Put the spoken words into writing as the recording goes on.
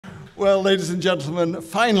Well, ladies and gentlemen,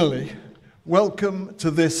 finally, welcome to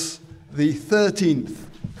this, the 13th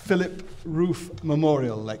Philip Rueff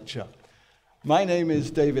Memorial Lecture. My name is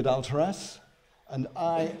David Alteras, and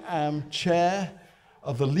I am chair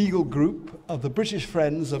of the legal group of the British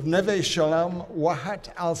Friends of Neve Shalom Wahat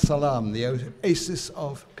al-Salam, the Oasis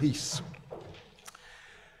of Peace.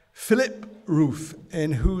 Philip Rueff,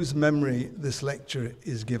 in whose memory this lecture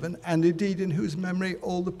is given, and indeed in whose memory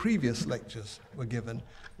all the previous lectures were given,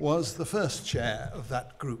 was the first chair of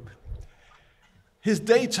that group. His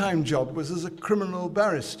daytime job was as a criminal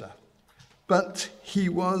barrister, but he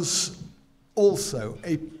was also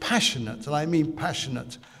a passionate, and I mean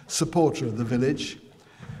passionate, supporter of the village,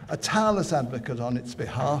 a tireless advocate on its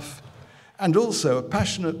behalf, and also a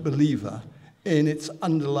passionate believer in its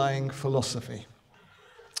underlying philosophy.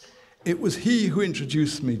 It was he who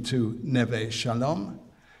introduced me to Neve Shalom,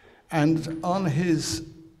 and on his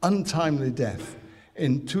untimely death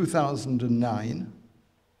in 2009,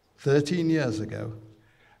 13 years ago,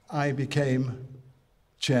 I became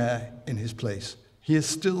chair in his place. He is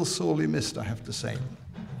still sorely missed, I have to say.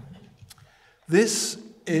 This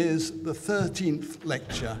is the 13th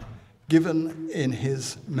lecture given in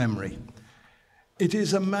his memory. It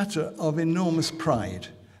is a matter of enormous pride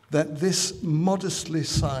that this modestly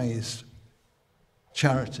sized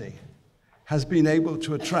charity has been able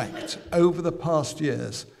to attract, over the past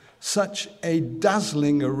years, such a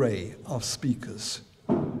dazzling array of speakers.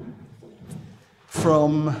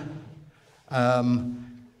 From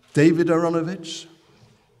David Aronovich,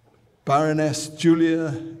 Baroness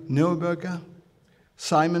Julia Neuberger,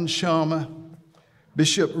 Simon Sharma,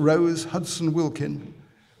 Bishop Rose Hudson Wilkin,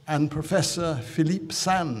 and Professor Philippe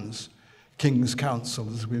Sands, King's Counsel,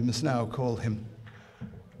 as we must now call him.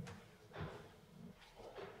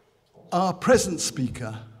 Our present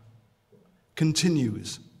speaker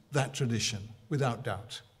continues that tradition, without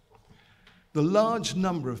doubt. The large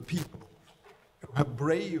number of people who have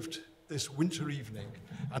braved this winter evening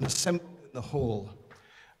and assembled in the hall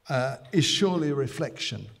is surely a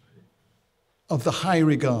reflection of the high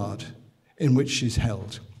regard in which she's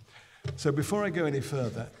held. So before I go any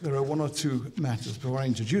further, there are one or two matters, before I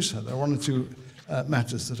introduce her, there are one or two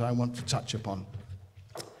matters that I want to touch upon.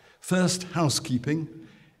 First, housekeeping.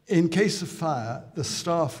 In case of fire, the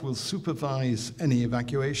staff will supervise any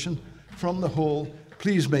evacuation. From the hall,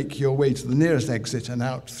 please make your way to the nearest exit and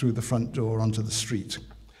out through the front door onto the street.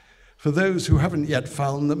 For those who haven't yet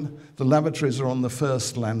found them, the lavatories are on the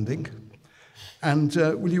first landing. And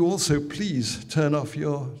will you also please turn off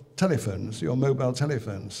your telephones, your mobile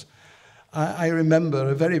telephones? I remember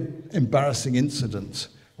a very embarrassing incident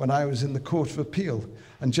when I was in the Court of Appeal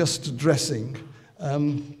and just addressing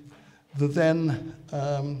the then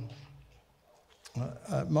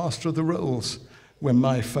Master of the Rolls when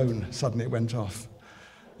my phone suddenly went off.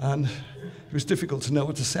 And it was difficult to know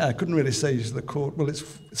what to say. I couldn't really say to the court, well,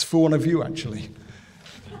 it's for one of you, actually.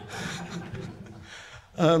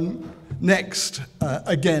 Next,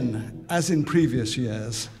 again, as in previous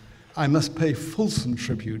years, I must pay fulsome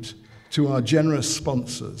tribute to our generous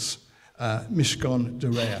sponsors, Mishkon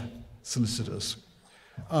Derea solicitors.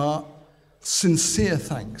 Our sincere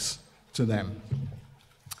thanks to them.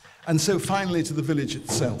 And so finally to the village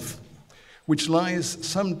itself, which lies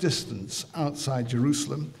some distance outside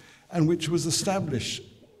Jerusalem and which was established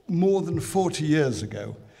more than 40 years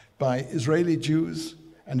ago by Israeli Jews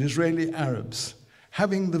and Israeli Arabs,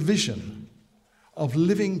 having the vision of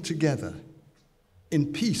living together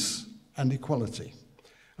in peace and equality.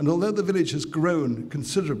 And although the village has grown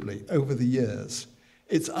considerably over the years,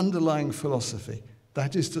 its underlying philosophy,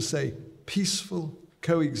 that is to say, peaceful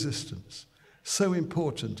coexistence, so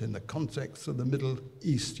important in the context of the Middle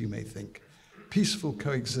East, you may think, peaceful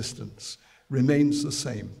coexistence remains the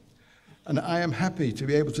same. And I am happy to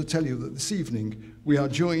be able to tell you that this evening we are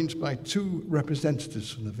joined by two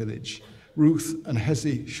representatives from the village, Ruth and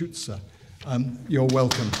Hezi Schutzer. You're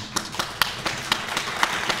welcome.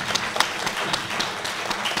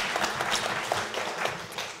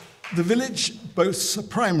 The village boasts a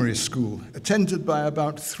primary school attended by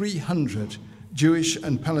about 300 Jewish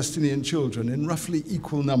and Palestinian children in roughly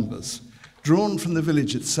equal numbers, drawn from the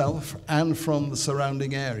village itself and from the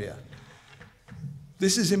surrounding area.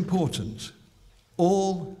 This is important.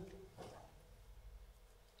 All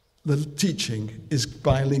the teaching is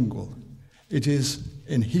bilingual. It is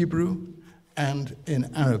in Hebrew and in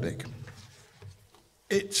Arabic.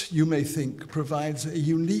 It, you may think, provides a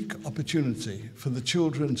unique opportunity for the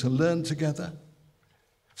children to learn together,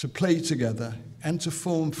 to play together, and to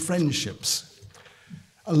form friendships,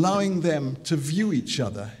 allowing them to view each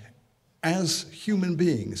other as human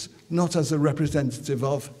beings, not as a representative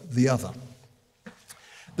of the other.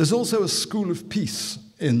 There's also a school of peace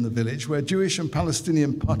in the village where Jewish and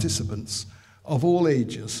Palestinian participants of all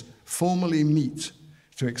ages formally meet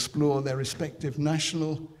to explore their respective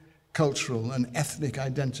national, cultural, and ethnic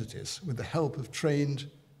identities with the help of trained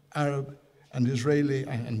Arab and Israeli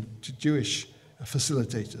and Jewish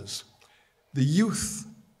facilitators. The youth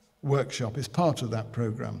workshop is part of that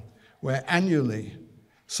program, where annually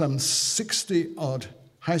some 60-odd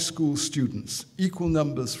high school students, equal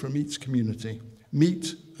numbers from each community,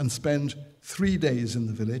 meet and spend 3 days in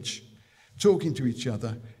the village, talking to each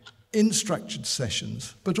other in structured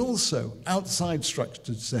sessions, but also outside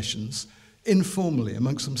structured sessions, informally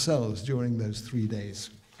amongst themselves during those 3 days.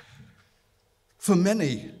 For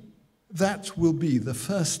many, that will be the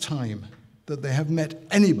first time that they have met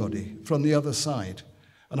anybody from the other side.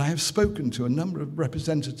 And I have spoken to a number of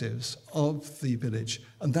representatives of the village,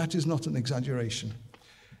 and that is not an exaggeration.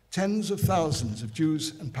 Tens of thousands of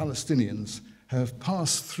Jews and Palestinians have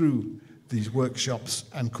passed through these workshops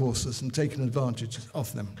and courses and taken advantage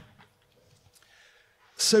of them.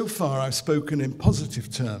 So far, I've spoken in positive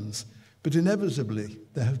terms, but inevitably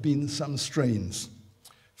there have been some strains.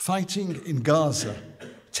 Fighting in Gaza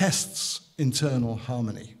tests internal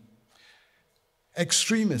harmony.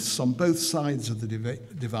 Extremists on both sides of the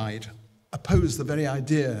divide oppose the very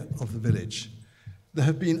idea of the village. There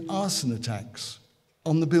have been arson attacks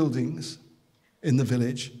on the buildings in the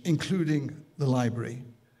village, including the library.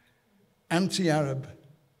 Anti-Arab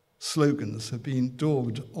slogans have been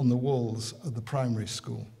daubed on the walls of the primary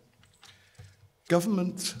school.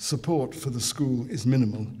 Government support for the school is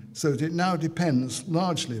minimal, so that it now depends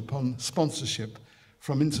largely upon sponsorship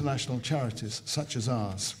from international charities such as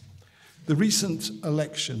ours. The recent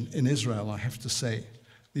election in Israel, I have to say,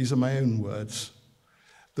 these are my own words,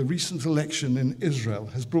 the recent election in Israel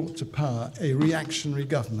has brought to power a reactionary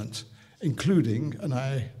government, including, and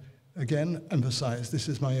I again emphasize, this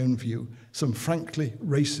is my own view, some frankly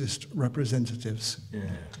racist representatives. Yeah.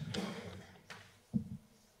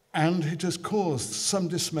 And it has caused some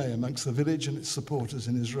dismay amongst the village and its supporters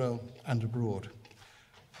in Israel and abroad.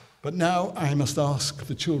 But now I must ask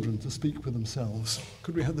the children to speak for themselves.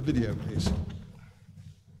 Could we have the video, please?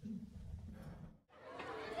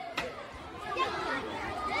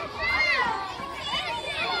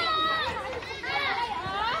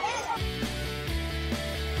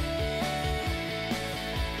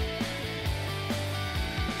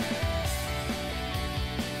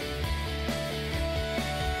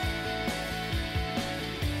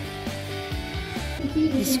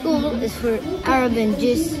 The school is for Arab and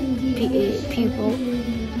Jewish people,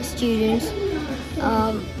 students.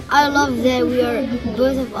 I love that we are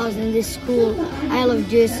both of us in this school. I love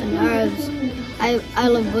Jews and Arabs. I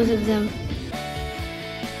love both of them.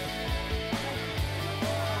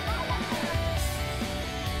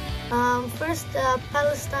 First,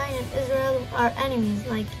 Palestine and Israel are enemies.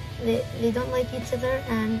 Like they don't like each other,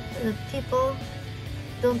 and the people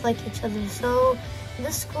don't like each other. So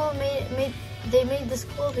this school made the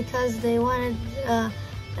school because they wanted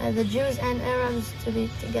the Jews and Arabs to be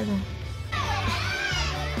together.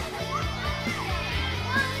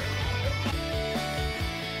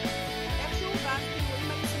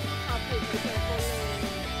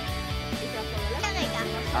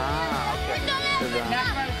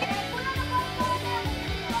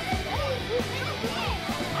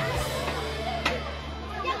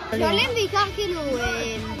 שואלים בעיקר כאילו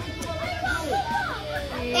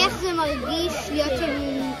איך זה מרגיש להיות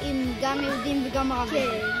עם גם יהודים וגם ערבים.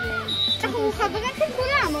 אנחנו חברים של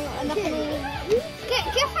כולם,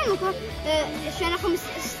 כיף לנו שאנחנו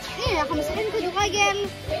משחקים כדורגל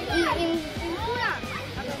עם כולם,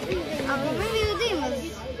 ערבים ויהודים,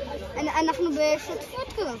 אז אנחנו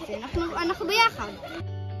בשותפות כזאת, אנחנו ביחד.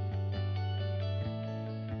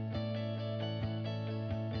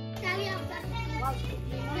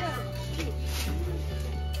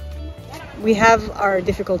 We have our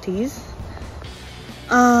difficulties,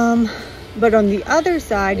 but on the other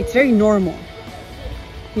side, it's very normal,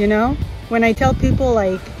 you know? When I tell people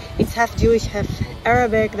like it's half Jewish, half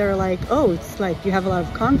Arabic, they're like, oh, it's like you have a lot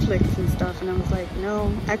of conflicts and stuff, and I was like,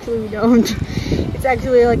 no, actually we don't. It's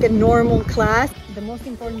actually like a normal class. The most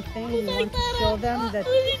important thing, we want to show them that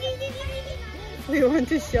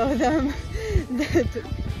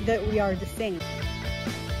that we are the same.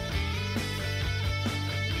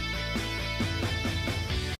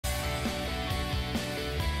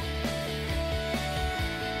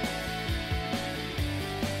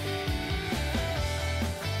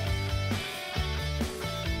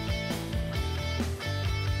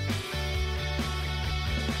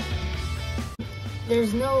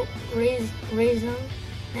 There's no racism,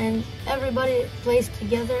 and everybody plays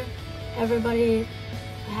together. Everybody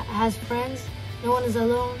has friends, no one is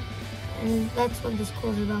alone, and that's what the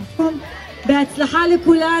school is about. בהצלחה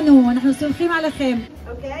לכולנו, אנחנו סומכים עליכם.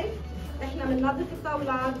 אוקיי? احنا بننظف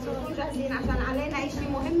الطاولات ونكون جاهزين عشان علينا شيء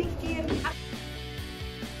مهم كثير.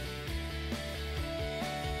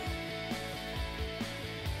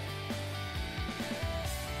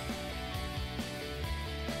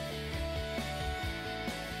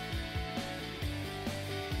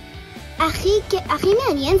 הכי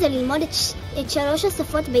מעניין זה ללמוד את שלוש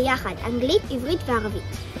השפות ביחד, אנגלית, עברית וערבית.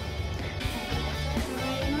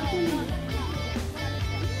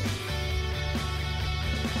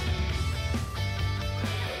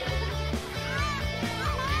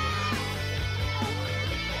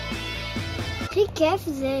 הכי כיף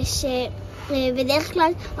זה שבדרך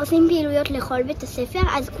כלל עושים פעילויות לכל בית הספר,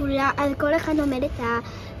 אז כל אחד לומד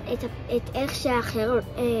את איך שהאחר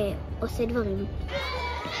עושה דברים.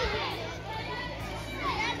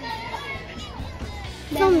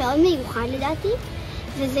 זה מאוד מיוחד לדעתי,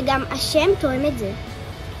 וזה גם השם תואם את זה.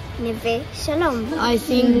 נווה שלום. I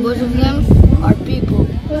think both of them are people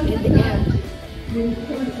in the air.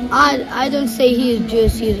 I don't say he is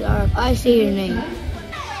Jewish, he is Arab. I say your name.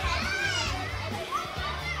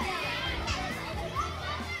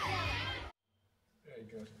 Very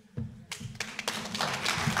good.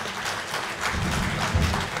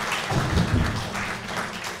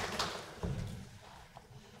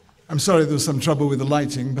 I'm sorry there was some trouble with the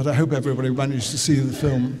lighting, but I hope everybody managed to see the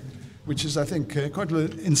film, which is, I think, quite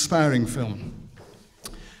an inspiring film.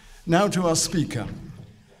 Now to our speaker.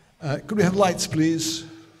 Could we have lights, please?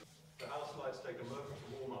 The house lights take a moment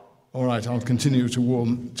to warm up. All right, I'll continue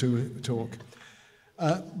to talk.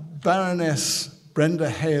 Baroness Brenda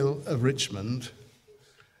Hale of Richmond,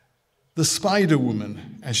 the Spider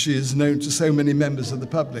Woman, as she is known to so many members of the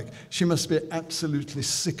public. She must be absolutely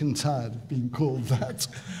sick and tired of being called that.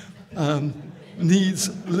 Needs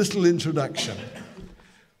little introduction.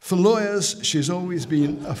 For lawyers, she's always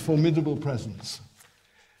been a formidable presence.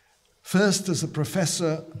 First as a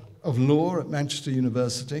professor of law at Manchester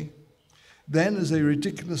University, then as a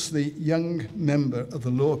ridiculously young member of the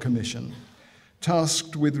Law Commission,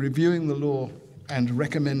 tasked with reviewing the law and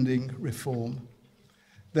recommending reform,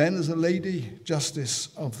 then as a Lady Justice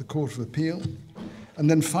of the Court of Appeal, and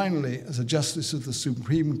then finally as a Justice of the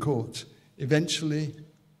Supreme Court, eventually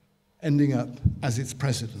ending up as its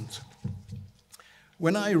president.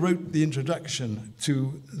 When I wrote the introduction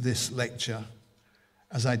to this lecture,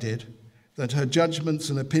 as I did, that her judgments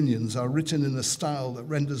and opinions are written in a style that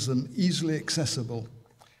renders them easily accessible,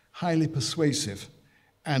 highly persuasive,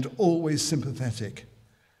 and always sympathetic,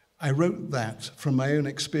 I wrote that from my own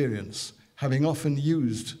experience, having often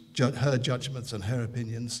used her judgments and her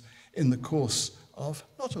opinions in the course of,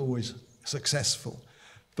 not always successful,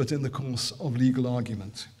 but in the course of legal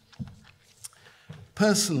argument.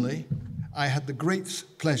 Personally, I had the great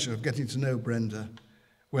pleasure of getting to know Brenda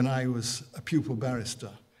when I was a pupil barrister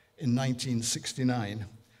in 1969.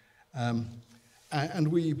 And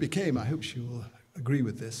we became, I hope she will agree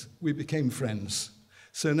with this, we became friends.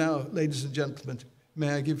 So now, ladies and gentlemen,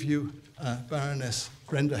 may I give you Baroness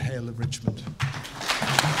Brenda Hale of Richmond.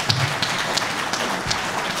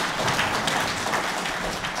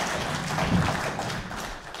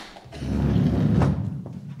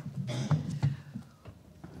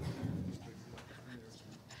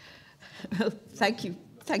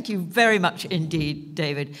 Thank you very much indeed,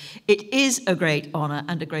 David. It is a great honour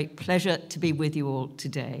and a great pleasure to be with you all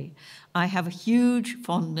today. I have a huge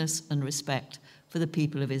fondness and respect for the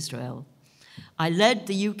people of Israel. I led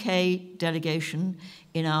the UK delegation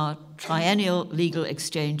in our triennial legal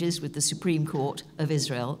exchanges with the Supreme Court of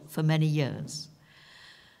Israel for many years.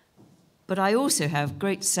 But I also have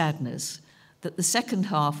great sadness that the second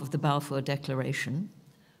half of the Balfour Declaration,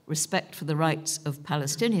 respect for the rights of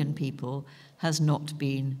Palestinian people, has not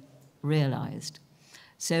been realised.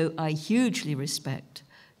 So I hugely respect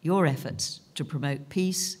your efforts to promote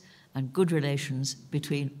peace and good relations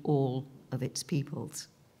between all of its peoples.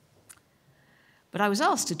 But I was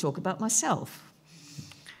asked to talk about myself,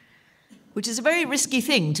 which is a very risky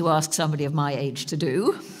thing to ask somebody of my age to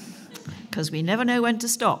do, because we never know when to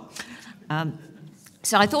stop.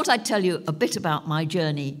 So I thought I'd tell you a bit about my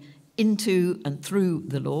journey into and through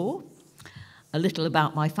the law, a little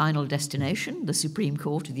about my final destination, the Supreme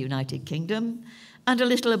Court of the United Kingdom, and a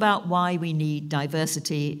little about why we need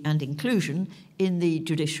diversity and inclusion in the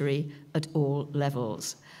judiciary at all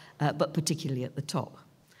levels, but particularly at the top.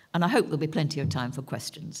 And I hope there'll be plenty of time for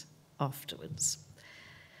questions afterwards.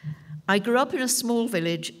 I grew up in a small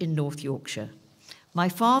village in North Yorkshire. My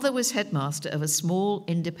father was headmaster of a small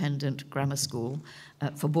independent grammar school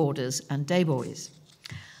for boarders and day boys.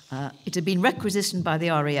 It had been requisitioned by the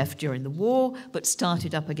RAF during the war, but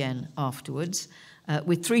started up again afterwards,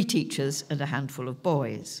 with 3 teachers and a handful of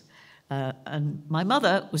boys. And my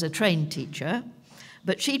mother was a trained teacher,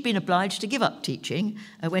 but she'd been obliged to give up teaching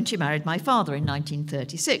when she married my father in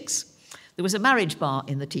 1936. There was a marriage bar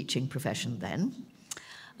in the teaching profession then,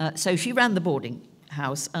 so she ran the boarding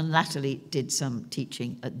house and latterly did some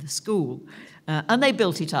teaching at the school. And they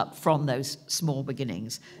built it up from those small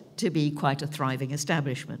beginnings to be quite a thriving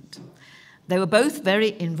establishment. They were both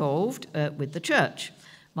very involved with the church.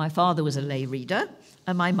 My father was a lay reader,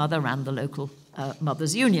 and my mother ran the local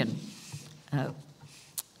Mothers' Union.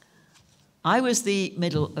 I was the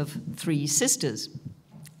middle of 3 sisters.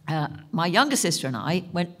 My younger sister and I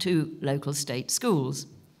went to local state schools.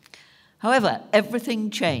 However, everything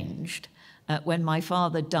changed when my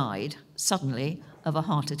father died suddenly of a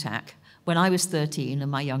heart attack when I was 13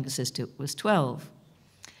 and my younger sister was 12.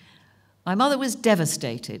 My mother was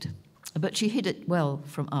devastated, but she hid it well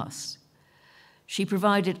from us. She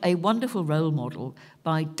provided a wonderful role model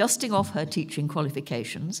by dusting off her teaching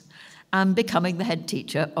qualifications and becoming the head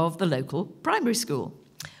teacher of the local primary school,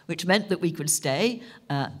 which meant that we could stay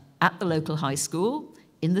at the local high school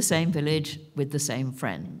in the same village with the same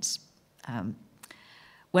friends.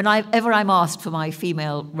 Whenever I'm asked for my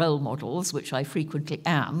female role models, which I frequently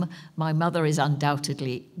am, my mother is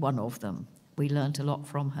undoubtedly one of them. We learnt a lot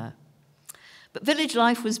from her. But village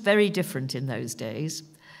life was very different in those days.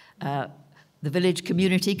 The village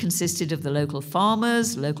community consisted of the local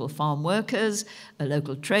farmers, local farm workers,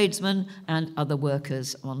 local tradesmen, and other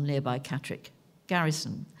workers on nearby Catterick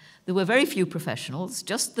garrison. There were very few professionals,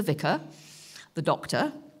 just the vicar, the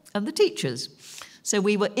doctor, and the teachers. So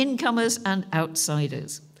we were incomers and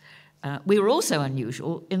outsiders. We were also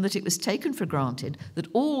unusual in that it was taken for granted that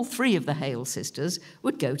all 3 of the Hale sisters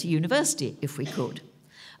would go to university if we could.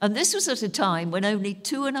 And this was at a time when only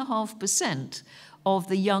 2.5% of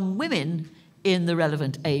the young women in the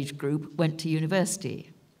relevant age group went to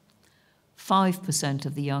university. 5%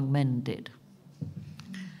 of the young men did.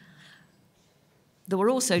 There were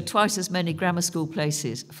also twice as many grammar school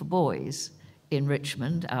places for boys in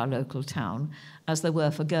Richmond, our local town, as there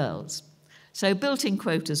were for girls. So built-in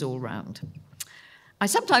quotas all round. I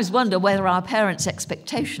sometimes wonder whether our parents'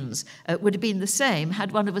 expectations would have been the same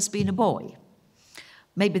had one of us been a boy.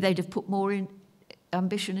 Maybe they'd have put more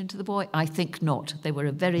ambition into the boy. I think not. They were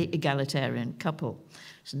a very egalitarian couple.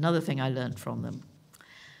 It's another thing I learned from them.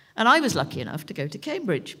 And I was lucky enough to go to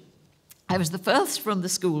Cambridge. I was the first from the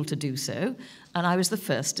school to do so, and I was the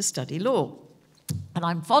first to study law. And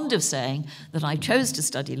I'm fond of saying that I chose to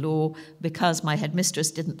study law because my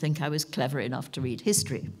headmistress didn't think I was clever enough to read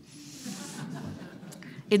history.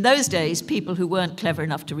 In those days, people who weren't clever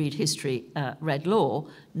enough to read history read law.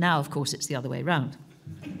 Now, of course, it's the other way around.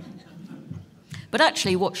 But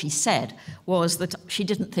actually what she said was that she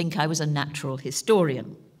didn't think I was a natural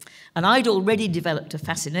historian. And I'd already developed a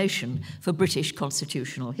fascination for British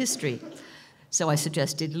constitutional history. So I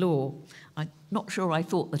suggested law. I'm not sure I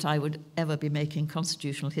thought that I would ever be making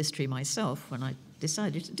constitutional history myself when I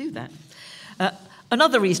decided to do that.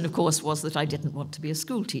 Another reason, of course, was that I didn't want to be a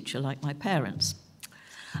school teacher like my parents.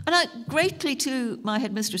 And greatly to my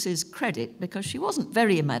headmistress's credit, because she wasn't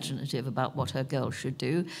very imaginative about what her girls should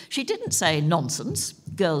do, she didn't say, nonsense,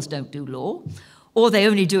 girls don't do law, or they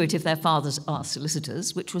only do it if their fathers are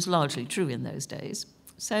solicitors, which was largely true in those days.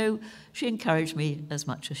 So she encouraged me as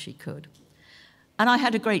much as she could. And I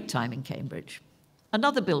had a great time in Cambridge.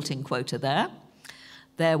 Another built-in quota there.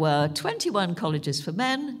 There were 21 colleges for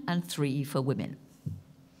men and 3 for women.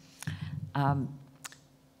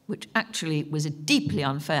 Which actually was deeply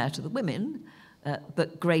unfair to the women,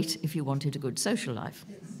 but great if you wanted a good social life,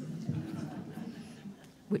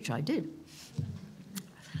 which I did.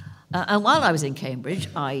 And while I was in Cambridge,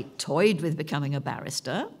 I toyed with becoming a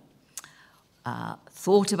barrister,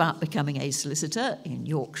 thought about becoming a solicitor in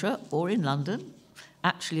Yorkshire or in London,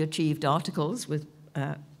 actually achieved articles with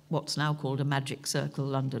what's now called a Magic Circle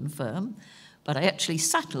London firm, but I actually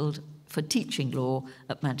settled for teaching law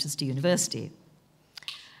at Manchester University.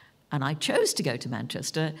 And I chose to go to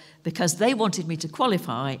Manchester because they wanted me to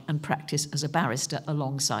qualify and practice as a barrister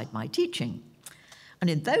alongside my teaching. And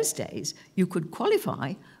in those days, you could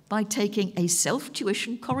qualify by taking a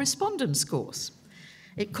self-tuition correspondence course.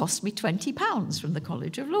 It cost me £20 from the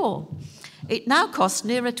College of Law. It now costs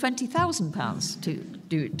nearer £20,000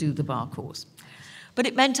 to do the bar course. But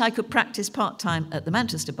it meant I could practice part-time at the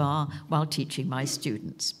Manchester Bar while teaching my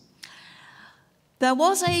students. There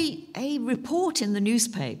was a report in the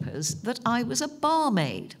newspapers that I was a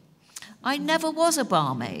barmaid. I never was a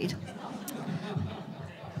barmaid.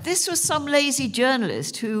 This was some lazy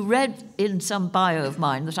journalist who read in some bio of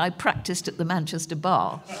mine that I practiced at the Manchester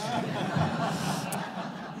bar.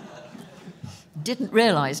 Didn't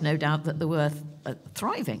realise, no doubt, that there were a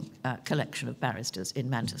thriving collection of barristers in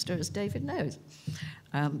Manchester, as David knows.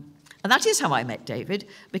 And that is how I met David,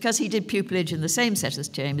 because he did pupillage in the same set as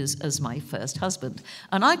James as my first husband.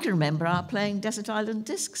 And I can remember our playing Desert Island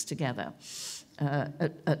Discs together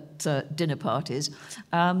at dinner parties.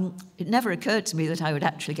 It never occurred to me that I would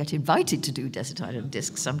actually get invited to do Desert Island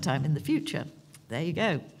Discs sometime in the future. There you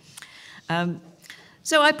go.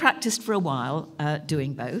 So I practiced for a while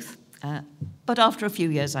doing both, but after a few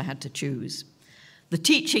years I had to choose. The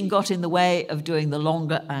teaching got in the way of doing the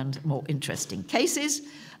longer and more interesting cases,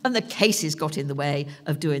 and the cases got in the way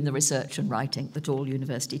of doing the research and writing that all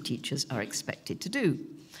university teachers are expected to do.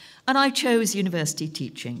 And I chose university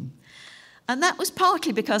teaching. And that was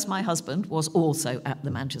partly because my husband was also at the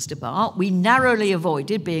Manchester bar. We narrowly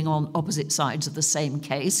avoided being on opposite sides of the same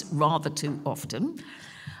case rather too often.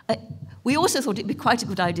 We also thought it'd be quite a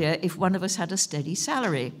good idea if one of us had a steady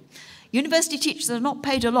salary. University teachers are not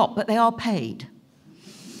paid a lot, but they are paid.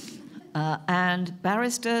 And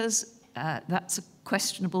barristers, that's a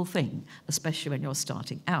questionable thing, especially when you're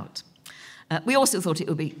starting out. We also thought it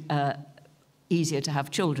would be easier to have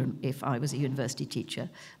children if I was a university teacher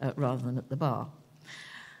rather than at the bar.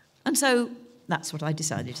 And so that's what I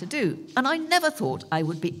decided to do. And I never thought I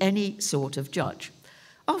would be any sort of judge.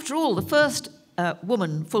 After all, the first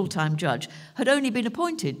woman full-time judge had only been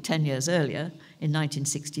appointed 10 years earlier in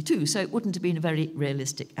 1962, so it wouldn't have been a very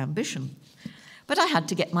realistic ambition. But I had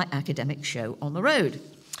to get my academic show on the road.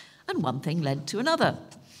 And one thing led to another.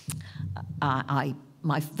 My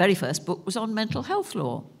very first book was on mental health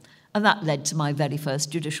law, and that led to my very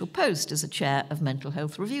first judicial post as a chair of mental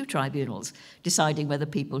health review tribunals, deciding whether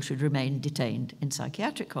people should remain detained in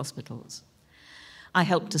psychiatric hospitals. I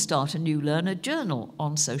helped to start a new learned journal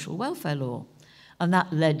on social welfare law, and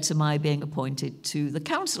that led to my being appointed to the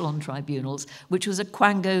Council on Tribunals, which was a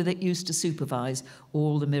quango that used to supervise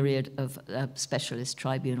all the myriad of specialist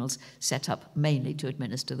tribunals set up mainly to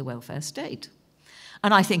administer the welfare state.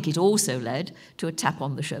 And I think it also led to a tap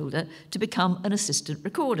on the shoulder to become an assistant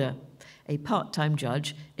recorder, a part-time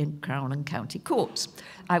judge in Crown and County Courts.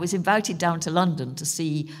 I was invited down to London to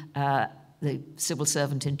see the civil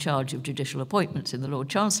servant in charge of judicial appointments in the Lord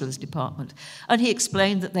Chancellor's department, and he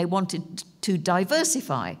explained that they wanted to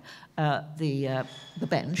diversify the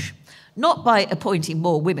bench, not by appointing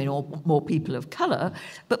more women or more people of colour,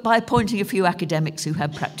 but by appointing a few academics who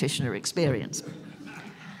had practitioner experience.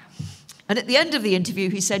 And at the end of the interview,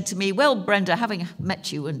 he said to me, "Well, Brenda, having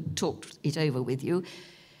met you and talked it over with you,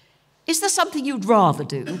 is there something you'd rather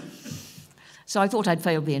do?" So I thought I'd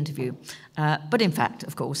failed the interview. But in fact,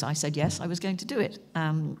 of course, I said yes, I was going to do it.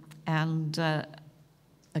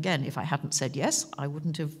 Again, if I hadn't said yes, I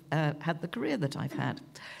wouldn't have had the career that I've had.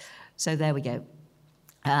 So there we go.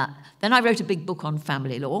 Then I wrote a big book on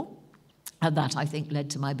family law, and that, I think, led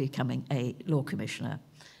to my becoming a law commissioner,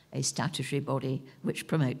 a statutory body which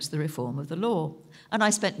promotes the reform of the law. And I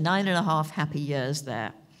spent 9.5 happy years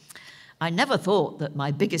there. I never thought that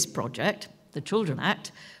my biggest project, the Children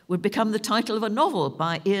Act, would become the title of a novel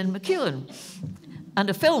by Ian McEwan and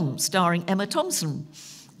a film starring Emma Thompson.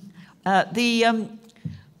 The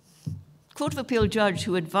Court of Appeal judge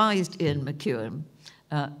who advised Ian McEwan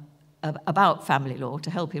about family law to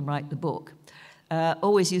help him write the book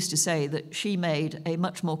always used to say that she made a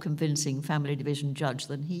much more convincing family division judge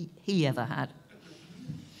than he ever had,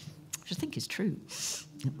 which I think is true.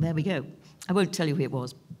 There we go. I won't tell you who it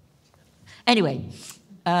was. Anyway,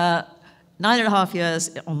 9.5 years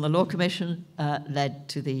on the Law Commission led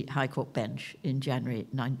to the High Court bench in January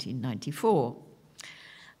 1994.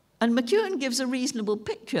 And McEwan gives a reasonable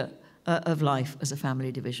picture of life as a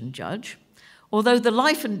family division judge, although the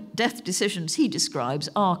life and death decisions he describes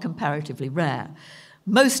are comparatively rare.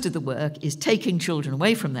 Most of the work is taking children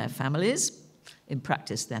away from their families, in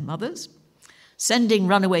practice their mothers, sending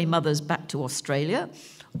runaway mothers back to Australia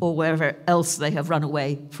or wherever else they have run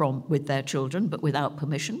away from with their children but without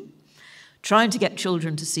permission, trying to get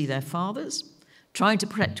children to see their fathers, trying to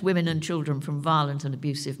protect women and children from violent and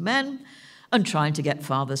abusive men, and trying to get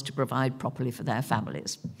fathers to provide properly for their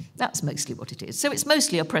families. That's mostly what it is. So it's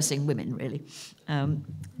mostly oppressing women, really.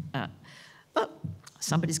 But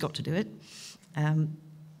somebody's got to do it. And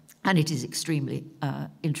it is extremely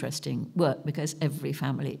interesting work because every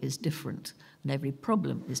family is different and every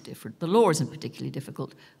problem is different. The law isn't particularly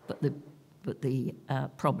difficult, but the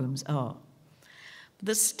problems are.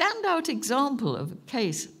 The standout example of a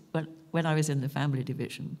case when I was in the family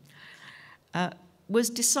division was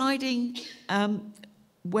deciding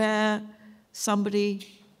where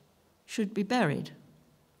somebody should be buried.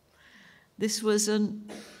 This was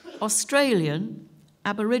an Australian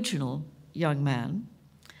Aboriginal young man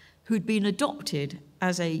who'd been adopted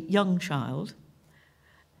as a young child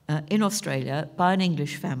in Australia by an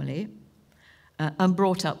English family and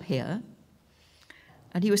brought up here.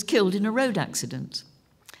 And he was killed in a road accident.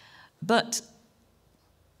 But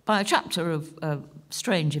by a chapter of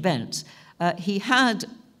strange events, he had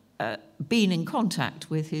been in contact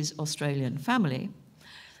with his Australian family,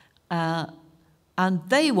 and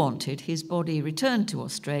they wanted his body returned to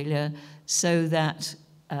Australia so that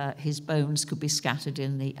his bones could be scattered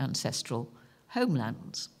in the ancestral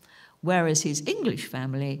homelands, whereas his English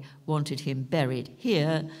family wanted him buried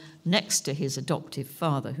here next to his adoptive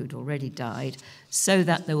father, who'd already died, so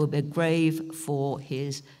that there would be a grave for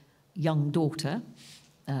his young daughter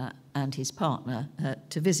and his partner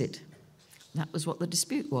to visit. That was what the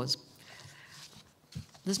dispute was.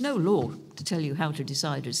 There's no law to tell you how to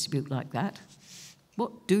decide a dispute like that.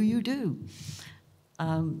 What do you do?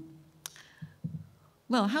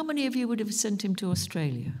 Well, how many of you would have sent him to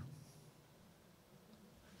Australia?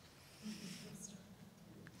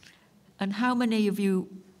 And how many of you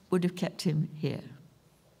would have kept him here?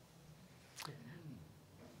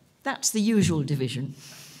 That's the usual division.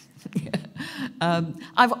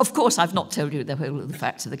 Of course, I've not told you the whole of the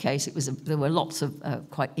facts of the case. There were lots of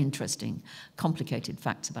quite interesting, complicated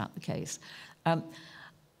facts about the case.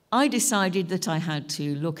 I decided that I had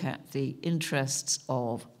to look at the interests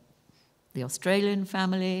of the Australian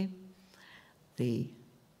family, the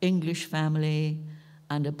English family,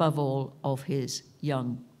 and above all, of his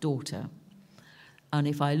young daughter. And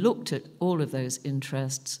if I looked at all of those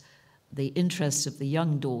interests, the interests of the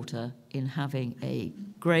young daughter in having a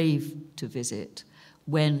grave to visit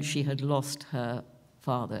when she had lost her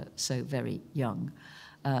father so very young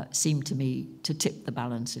seemed to me to tip the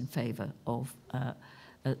balance in favour of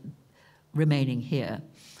remaining here.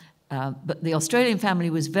 But the Australian family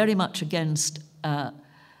was very much against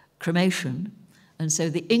cremation, and so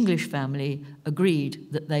the English family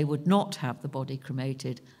agreed that they would not have the body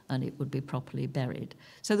cremated and it would be properly buried.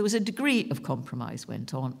 So there was a degree of compromise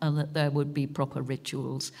went on, and that there would be proper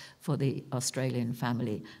rituals for the Australian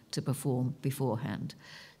family to perform beforehand.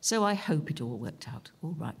 So I hope it all worked out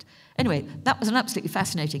all right. Anyway, that was an absolutely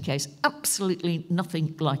fascinating case. Absolutely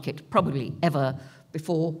nothing like it, probably ever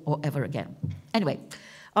before or ever again. Anyway,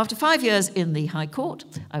 after 5 years in the High Court,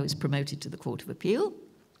 I was promoted to the Court of Appeal,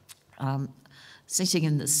 sitting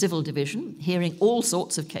in the civil division, hearing all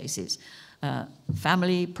sorts of cases,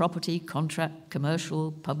 family, property, contract,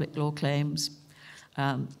 commercial, public law claims,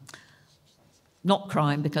 not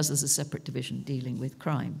crime, because there's a separate division dealing with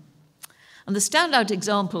crime. And the standout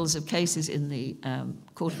examples of cases in the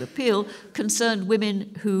Court of Appeal concerned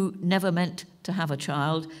women who never meant to have a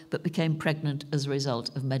child but became pregnant as a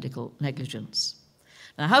result of medical negligence.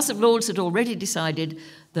 Now, House of Lords had already decided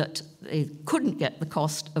that they couldn't get the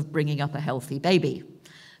cost of bringing up a healthy baby,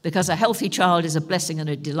 because a healthy child is a blessing and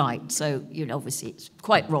a delight. So, obviously it's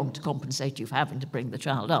quite wrong to compensate you for having to bring the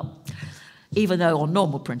child up, even though on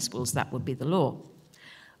normal principles that would be the law.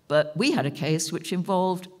 But we had a case which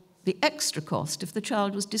involved the extra cost if the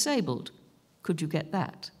child was disabled. Could you get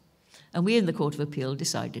that? And we in the Court of Appeal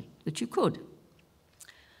decided that you could.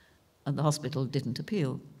 And the hospital didn't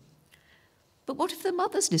appeal. But what if the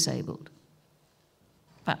mother's disabled?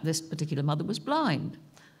 In fact, this particular mother was blind.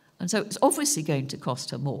 And so it's obviously going to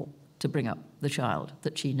cost her more to bring up the child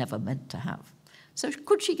that she never meant to have. So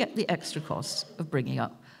could she get the extra costs of bringing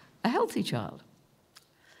up a healthy child?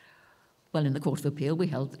 Well, in the Court of Appeal, we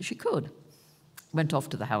held that she could. Went off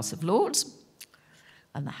to the House of Lords,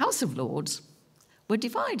 and the House of Lords were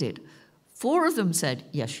divided. 3 of them said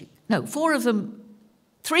yes, she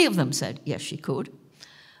could,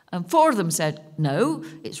 and 4 of them said, no,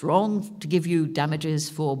 it's wrong to give you damages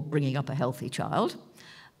for bringing up a healthy child,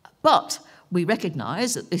 but we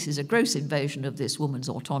recognise that this is a gross invasion of this woman's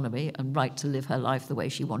autonomy and right to live her life the way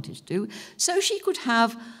she wanted to do, so she could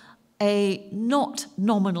have a not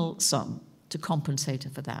nominal sum to compensate her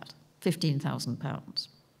for that. £15,000.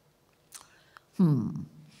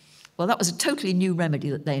 Well, that was a totally new remedy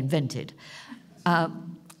that they invented. I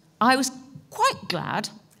was quite glad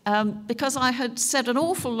because I had said an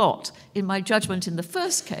awful lot in my judgment in the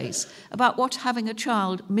first case about what having a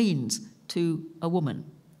child means to a woman,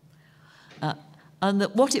 and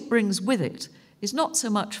that what it brings with it is not so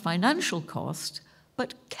much financial cost,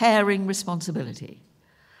 but caring responsibility.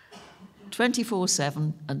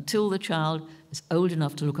 24/7 until the child is old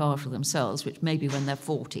enough to look after themselves, which may be when they're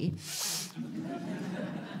 40,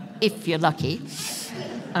 if you're lucky.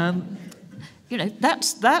 You know,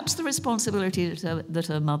 that's the responsibility that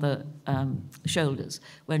her mother shoulders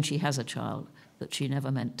when she has a child that she never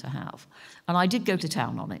meant to have. And I did go to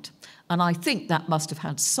town on it. And I think that must have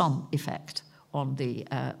had some effect on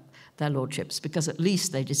their lordships, because at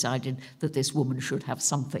least they decided that this woman should have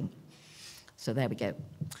something. So there we go.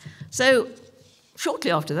 So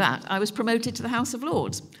shortly after that, I was promoted to the House of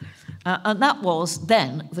Lords. And that was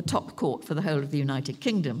then the top court for the whole of the United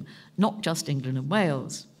Kingdom, not just England and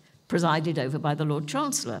Wales, presided over by the Lord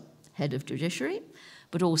Chancellor, head of judiciary,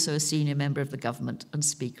 but also a senior member of the government and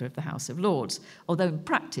Speaker of the House of Lords, although in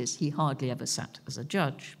practice he hardly ever sat as a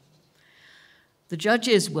judge. The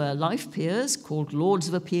judges were life peers called Lords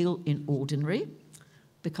of Appeal in Ordinary,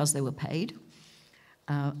 because they were paid,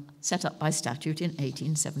 set up by statute in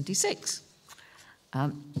 1876.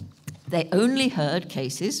 They only heard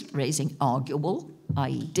cases raising arguable,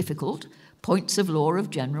 i.e. difficult, points of law of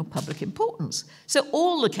general public importance. So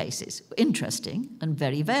all the cases were interesting and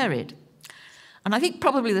very varied. And I think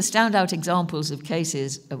probably the standout examples of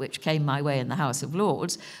cases which came my way in the House of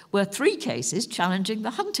Lords were 3 cases challenging the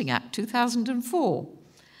Hunting Act 2004.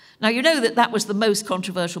 Now, you know that was the most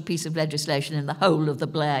controversial piece of legislation in the whole of the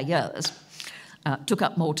Blair years. Took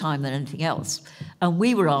up more time than anything else. And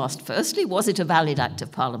we were asked, firstly, was it a valid act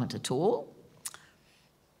of Parliament at all?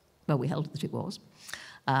 Well, we held that it was.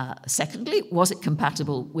 Secondly, was it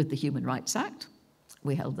compatible with the Human Rights Act?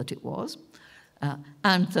 We held that it was.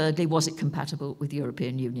 And thirdly, was it compatible with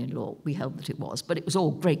European Union law? We held that it was, but it was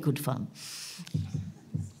all great good fun.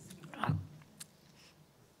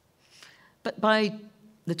 But by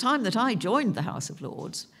the time that I joined the House of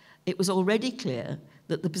Lords, it was already clear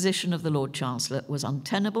that the position of the Lord Chancellor was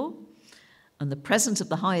untenable, and the presence of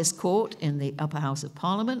the highest court in the upper house of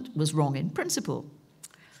Parliament was wrong in principle.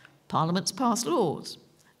 Parliaments pass laws,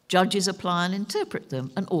 judges apply and interpret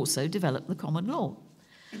them, and also develop the common law.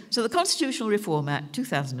 So the Constitutional Reform Act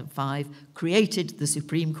 2005 created the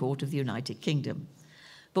Supreme Court of the United Kingdom.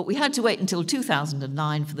 But we had to wait until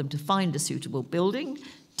 2009 for them to find a suitable building,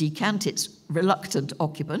 decant its reluctant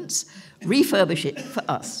occupants, refurbish it for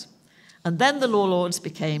us. And then the Law Lords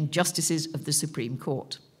became justices of the Supreme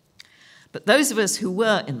Court. But those of us who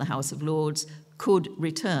were in the House of Lords could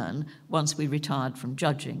return once we retired from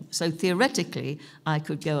judging. So theoretically, I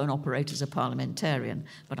could go and operate as a parliamentarian,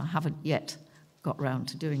 but I haven't yet got round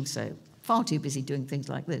to doing so. Far too busy doing things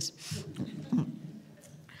like this.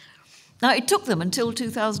 Now, it took them until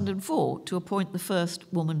 2004 to appoint the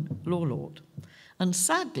first woman law lord. And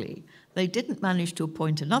sadly, they didn't manage to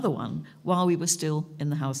appoint another one while we were still in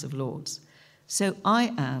the House of Lords. So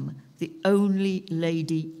I am the only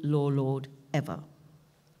lady law lord ever.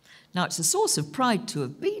 Now, it's a source of pride to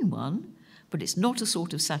have been one, but it's not a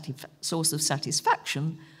source of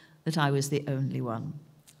satisfaction that I was the only one.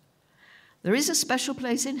 There is a special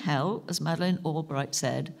place in hell, as Madeleine Albright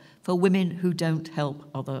said, for women who don't help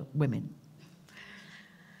other women.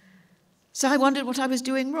 So I wondered what I was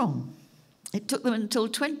doing wrong. It took them until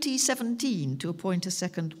 2017 to appoint a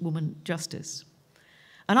second woman justice.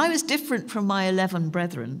 And I was different from my 11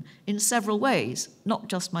 brethren in several ways, not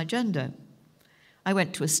just my gender. I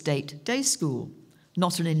went to a state day school,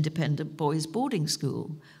 not an independent boys' boarding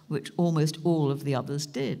school, which almost all of the others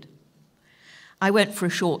did. I went for a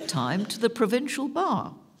short time to the provincial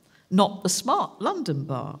bar, not the smart London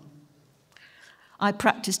bar. I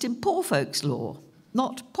practiced in poor folks' law,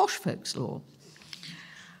 not posh folks' law,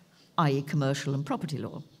 i.e. commercial and property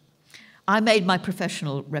law. I made my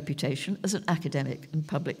professional reputation as an academic and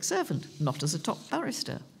public servant, not as a top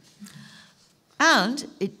barrister. And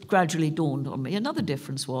it gradually dawned on me, another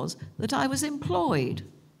difference was that I was employed,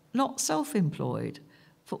 not self-employed,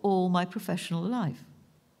 for all my professional life.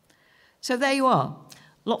 So there you are,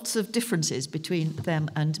 lots of differences between them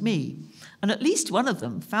and me. And at least one of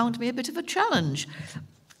them found me a bit of a challenge.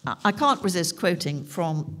 I can't resist quoting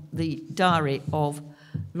from the diary of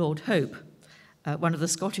Lord Hope, one of the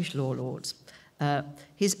Scottish law lords.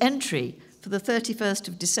 His entry for the 31st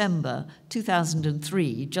of December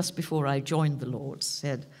 2003, just before I joined the Lords,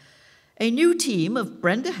 said, "A new team of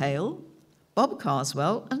Brenda Hale, Bob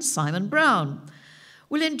Carswell and Simon Brown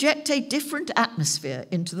will inject a different atmosphere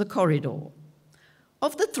into the corridor.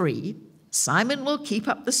 Of the 3, Simon will keep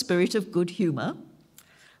up the spirit of good humour,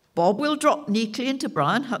 Bob will drop neatly into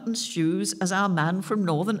Brian Hutton's shoes as our man from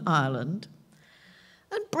Northern Ireland,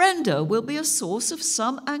 and Brenda will be a source of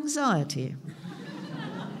some anxiety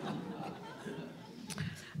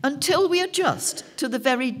until we adjust to the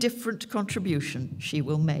very different contribution she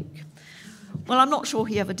will make." Well, I'm not sure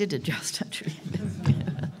he ever did adjust, actually.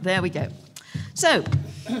 There we go. So,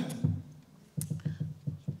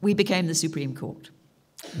 we became the Supreme Court.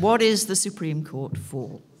 What is the Supreme Court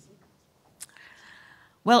for?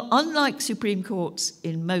 Well, unlike Supreme Courts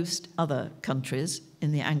in most other countries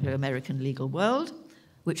in the Anglo-American legal world,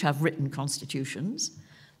 which have written constitutions,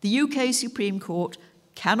 the UK Supreme Court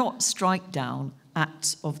cannot strike down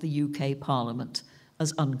acts of the UK Parliament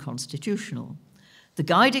as unconstitutional. The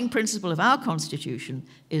guiding principle of our constitution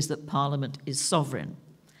is that Parliament is sovereign.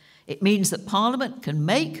 It means that Parliament can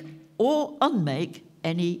make or unmake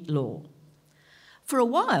any law. For a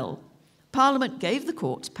while, Parliament gave the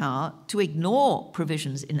courts power to ignore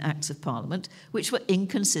provisions in Acts of Parliament which were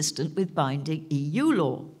inconsistent with binding EU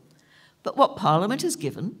law. But what Parliament has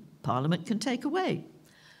given, Parliament can take away.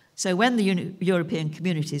 So when the European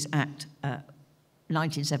Communities Act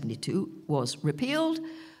 1972 was repealed,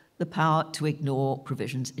 the power to ignore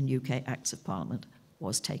provisions in UK Acts of Parliament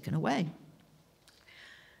was taken away.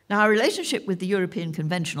 Now, our relationship with the European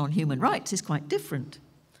Convention on Human Rights is quite different.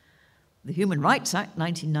 The Human Rights Act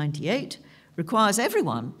 1998 requires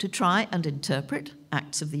everyone to try and interpret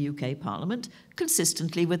acts of the UK Parliament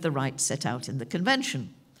consistently with the rights set out in the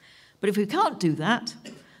Convention. But if we can't do that,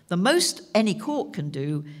 the most any court can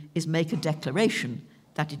do is make a declaration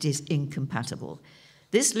that it is incompatible.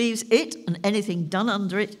 This leaves it and anything done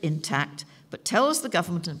under it intact, but tells the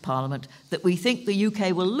government and Parliament that we think the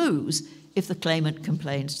UK will lose if the claimant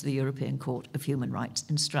complains to the European Court of Human Rights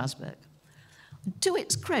in Strasbourg. To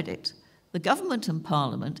its credit, the government and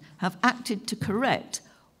Parliament have acted to correct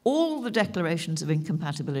all the declarations of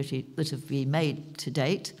incompatibility that have been made to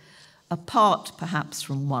date, apart perhaps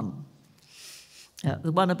from one,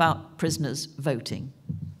 the one about prisoners voting.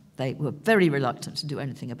 They were very reluctant to do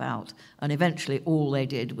anything about, and eventually all they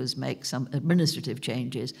did was make some administrative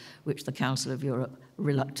changes which the Council of Europe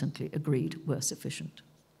reluctantly agreed were sufficient.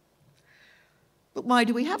 But why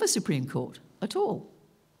do we have a Supreme Court at all?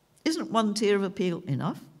 Isn't one tier of appeal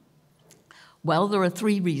enough? Well, there are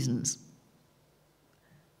three reasons,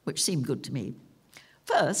 which seem good to me.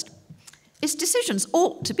 First, its decisions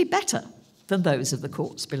ought to be better than those of the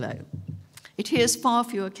courts below. It hears far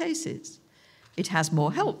fewer cases. It has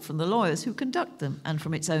more help from the lawyers who conduct them and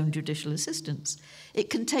from its own judicial assistants. It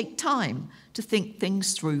can take time to think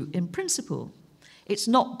things through in principle. It's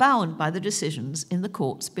not bound by the decisions in the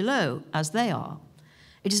courts below, as they are.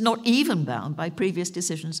 It is not even bound by previous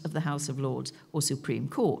decisions of the House of Lords or Supreme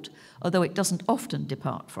Court, although it doesn't often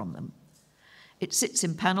depart from them. It sits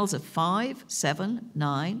in panels of 5, 7,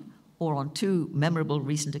 9, or on two memorable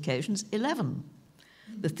recent occasions, 11.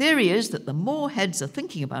 The theory is that the more heads are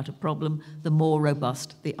thinking about a problem, the more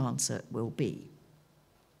robust the answer will be.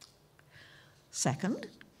 Second,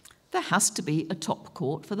 there has to be a top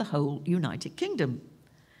court for the whole United Kingdom.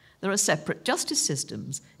 There are separate justice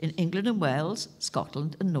systems in England and Wales,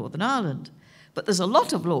 Scotland and Northern Ireland, but there's a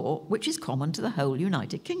lot of law which is common to the whole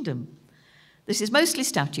United Kingdom. This is mostly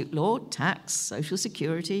statute law, tax, social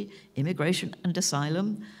security, immigration and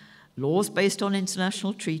asylum, laws based on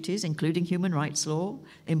international treaties, including human rights law,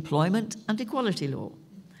 employment and equality law.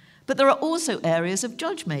 But there are also areas of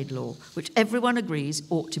judge-made law, which everyone agrees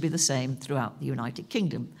ought to be the same throughout the United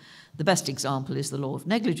Kingdom. The best example is the law of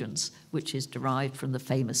negligence, which is derived from the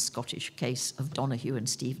famous Scottish case of Donoghue and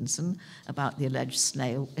Stevenson about the alleged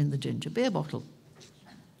snail in the ginger beer bottle.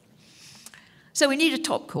 So we need a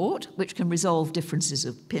top court which can resolve differences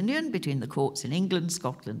of opinion between the courts in England,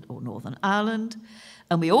 Scotland or Northern Ireland.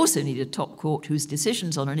 And we also need a top court whose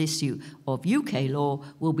decisions on an issue of UK law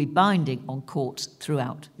will be binding on courts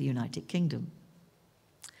throughout the United Kingdom.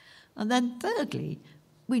 And then thirdly,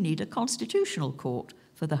 we need a constitutional court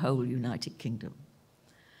for the whole United Kingdom.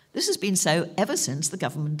 This has been so ever since the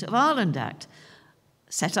Government of Ireland Act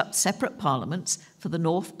set up separate parliaments for the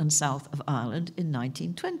North and South of Ireland in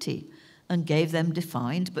 1920 and gave them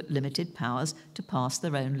defined but limited powers to pass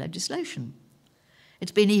their own legislation.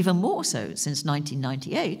 It's been even more so since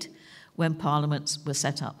 1998, when parliaments were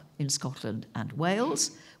set up in Scotland and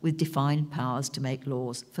Wales with defined powers to make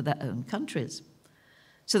laws for their own countries.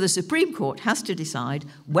 So the Supreme Court has to decide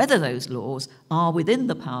whether those laws are within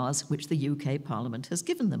the powers which the UK Parliament has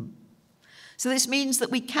given them. So this means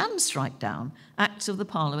that we can strike down acts of the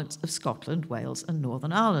Parliaments of Scotland, Wales and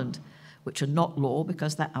Northern Ireland, which are not law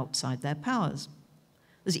because they're outside their powers.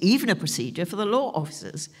 There's even a procedure for the law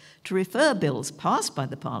officers to refer bills passed by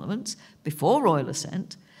the parliaments before royal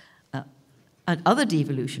assent and other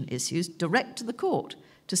devolution issues direct to the court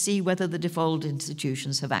to see whether the devolved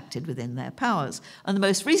institutions have acted within their powers. And the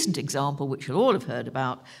most recent example, which you'll all have heard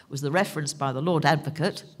about, was the reference by the Lord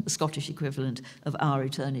Advocate, the Scottish equivalent of our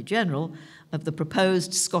Attorney General, of the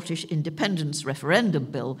proposed Scottish independence referendum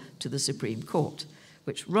bill to the Supreme Court,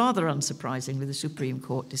 which rather unsurprisingly the Supreme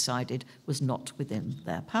Court decided was not within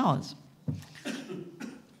their powers.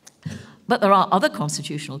 But there are other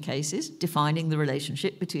constitutional cases defining the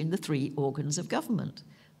relationship between the three organs of government: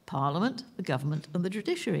 Parliament, the government, and the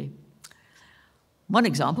judiciary. One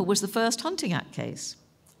example was the first Hunting Act case,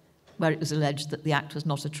 where it was alleged that the act was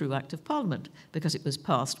not a true act of Parliament because it was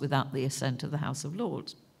passed without the assent of the House of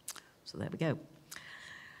Lords. So there we go.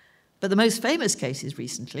 But the most famous cases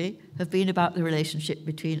recently have been about the relationship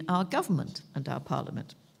between our government and our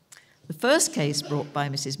Parliament. The first case brought by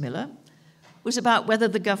Mrs. Miller was about whether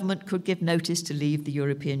the government could give notice to leave the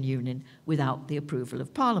European Union without the approval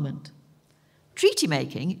of Parliament. Treaty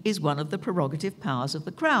making is one of the prerogative powers of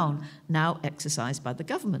the Crown, now exercised by the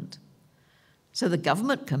government. So the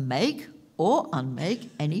government can make or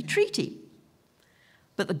unmake any treaty.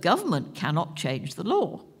 But the government cannot change the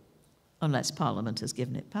law unless Parliament has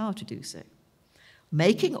given it power to do so.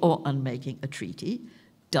 Making or unmaking a treaty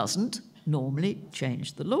doesn't normally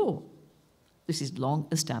change the law. This is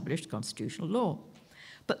long-established constitutional law.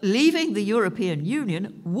 But leaving the European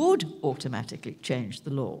Union would automatically change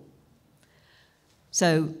the law.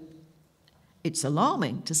 So it's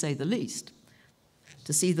alarming, to say the least,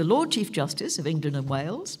 to see the Lord Chief Justice of England and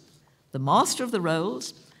Wales, the Master of the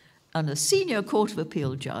Rolls, and a senior Court of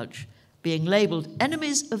Appeal judge being labelled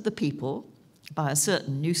enemies of the people by a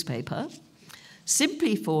certain newspaper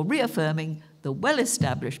simply for reaffirming the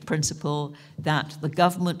well-established principle that the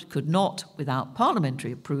government could not, without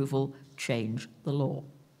parliamentary approval, change the law.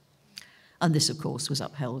 And this, of course, was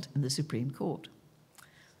upheld in the Supreme Court.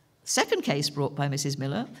 The second case brought by Mrs.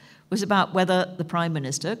 Miller was about whether the Prime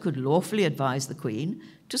Minister could lawfully advise the Queen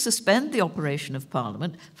to suspend the operation of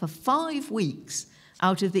Parliament for 5 weeks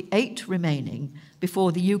out of the 8 remaining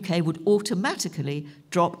before the UK would automatically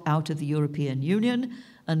drop out of the European Union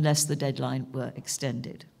unless the deadline were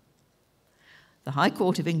extended. The High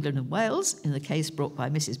Court of England and Wales, in the case brought by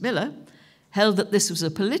Mrs. Miller, held that this was a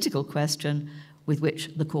political question with which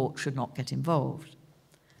the court should not get involved.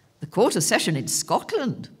 The Court of Session in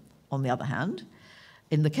Scotland, on the other hand,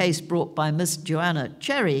 in the case brought by Miss Joanna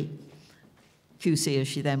Cherry, QC as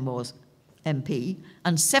she then was, MP,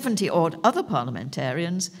 and 70-odd other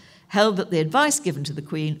parliamentarians, held that the advice given to the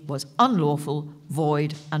Queen was unlawful,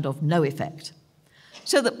 void, and of no effect,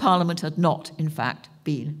 so that Parliament had not, in fact,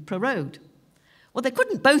 been prorogued. Well, they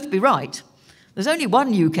couldn't both be right. There's only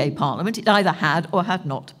one UK Parliament. It either had or had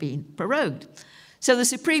not been prorogued. So the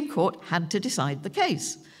Supreme Court had to decide the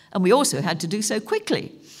case, and we also had to do so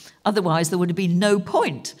quickly. Otherwise, there would have been no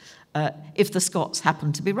point if the Scots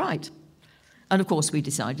happened to be right. And of course, we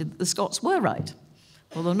decided that the Scots were right,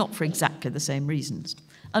 although not for exactly the same reasons.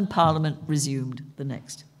 And Parliament resumed the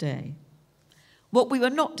next day. What we were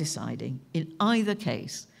not deciding in either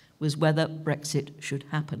case was whether Brexit should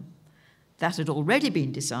happen. That had already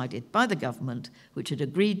been decided by the government, which had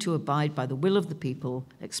agreed to abide by the will of the people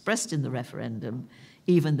expressed in the referendum,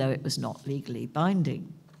 even though it was not legally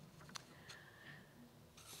binding.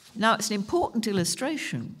 Now, it's an important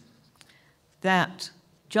illustration that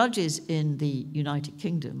judges in the United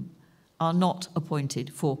Kingdom are not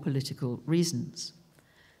appointed for political reasons.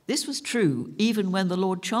 This was true even when the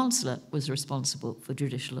Lord Chancellor was responsible for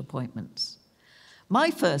judicial appointments. My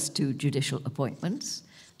first 2 judicial appointments,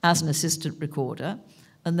 as an assistant recorder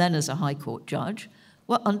and then as a High Court judge,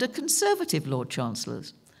 were under Conservative Lord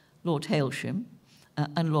Chancellors, Lord Hale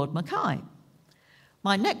and Lord Mackay.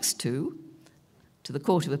 My next 2, to the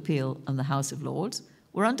Court of Appeal and the House of Lords,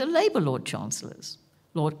 were under Labour Lord Chancellors,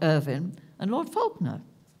 Lord Irvine and Lord Faulkner,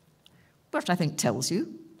 which I think tells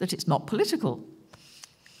you that it's not political.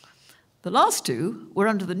 The last 2 were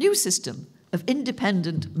under the new system of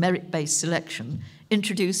independent merit-based selection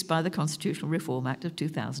introduced by the Constitutional Reform Act of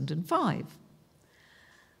 2005.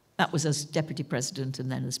 That was as Deputy President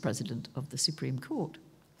and then as President of the Supreme Court.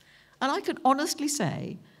 And I can honestly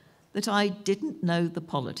say that I didn't know the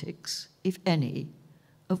politics, if any,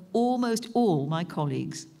 of almost all my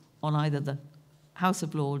colleagues on either the House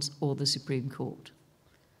of Lords or the Supreme Court.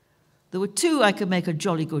 There were 2 I could make a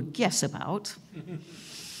jolly good guess about.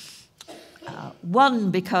 One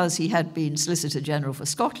because he had been Solicitor General for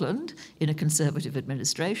Scotland in a Conservative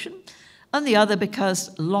administration, and the other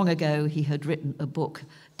because long ago he had written a book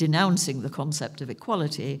denouncing the concept of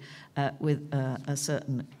equality with a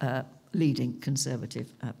certain leading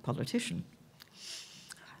Conservative politician.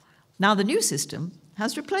 Now, the new system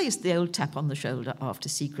has replaced the old tap on the shoulder after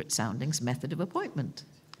secret soundings method of appointment.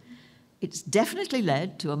 It's definitely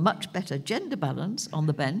led to a much better gender balance on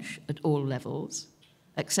the bench at all levels,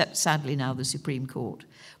 except, sadly, now the Supreme Court.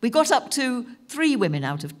 We got up to 3 women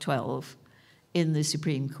out of 12 in the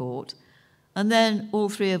Supreme Court, and then all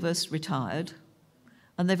 3 of us retired,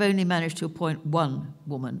 and they've only managed to appoint 1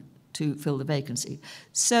 woman to fill the vacancy.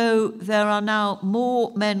 So there are now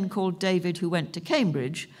more men called David who went to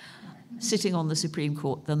Cambridge sitting on the Supreme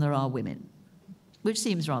Court than there are women, which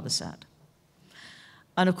seems rather sad.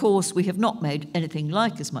 And of course, we have not made anything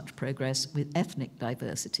like as much progress with ethnic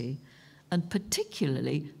diversity, and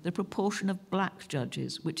particularly the proportion of black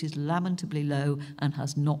judges, which is lamentably low and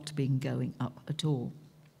has not been going up at all.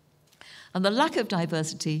 And the lack of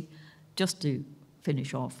diversity, just to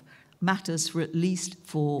finish off, matters for at least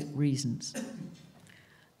 4 reasons.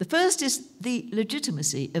 The first is the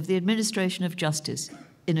legitimacy of the administration of justice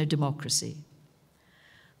in a democracy.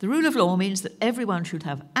 The rule of law means that everyone should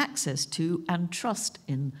have access to and trust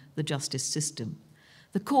in the justice system.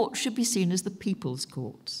 The courts should be seen as the people's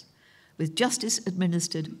courts, with justice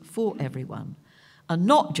administered for everyone, and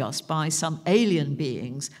not just by some alien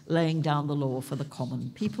beings laying down the law for the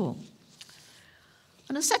common people.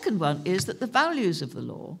 And a second one is that the values of the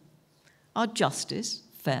law are justice,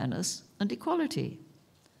 fairness, and equality.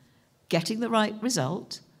 Getting the right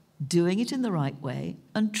result, doing it in the right way,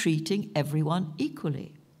 and treating everyone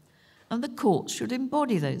equally. And the courts should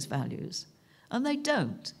embody those values. And they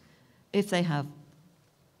don't if they have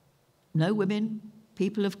no women,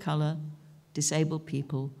 people of colour, disabled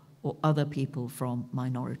people, or other people from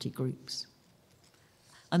minority groups.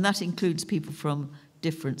 And that includes people from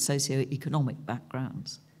different socio-economic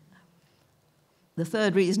backgrounds. The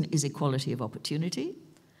third reason is equality of opportunity.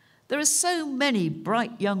 There are so many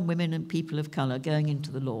bright young women and people of colour going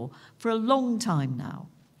into the law for a long time now,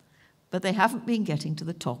 but they haven't been getting to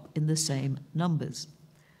the top in the same numbers.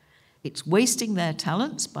 It's wasting their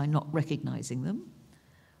talents by not recognising them,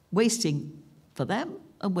 wasting for them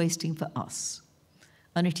and wasting for us.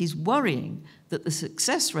 And it is worrying that the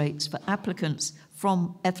success rates for applicants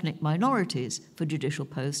from ethnic minorities for judicial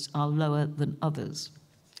posts are lower than others.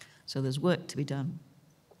 So there's work to be done.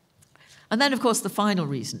 And then, of course, the final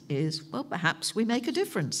reason is, well, perhaps we make a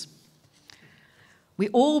difference. We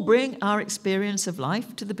all bring our experience of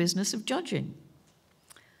life to the business of judging.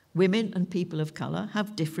 Women and people of colour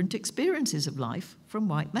have different experiences of life from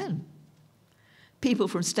white men. People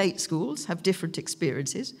from state schools have different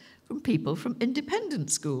experiences from people from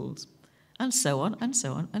independent schools, and so on, and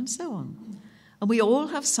so on, and so on. And we all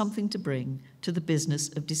have something to bring to the business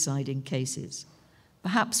of deciding cases,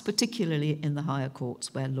 perhaps particularly in the higher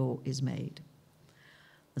courts where law is made.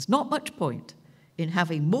 There's not much point in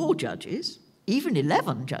having more judges, even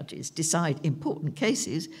 11 judges, decide important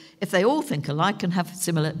cases if they all think alike and have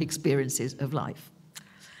similar experiences of life.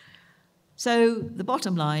 So the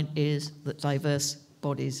bottom line is that diverse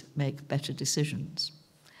bodies make better decisions.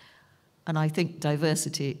 And I think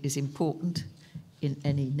diversity is important in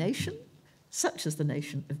any nation, such as the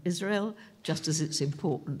nation of Israel, just as it's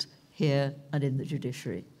important here and in the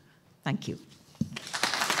judiciary. Thank you.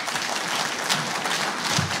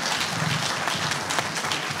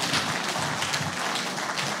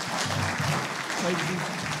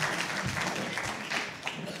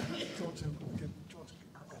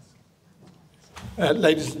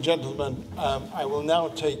 Ladies and gentlemen, I will now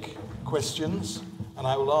take questions, and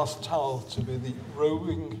I will ask Tal to be the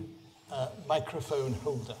roving microphone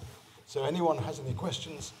holder. So anyone has any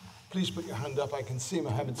questions, please put your hand up. I can see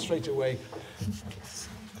Mohammed straight away.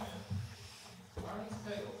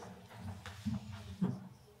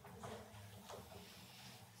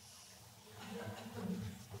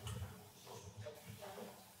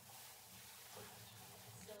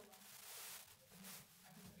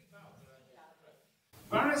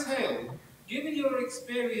 Baroness Hale, given your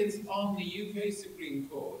experience on the UK Supreme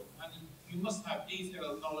Court, and you must have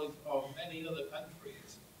detailed knowledge of many other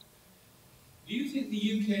countries, do you think the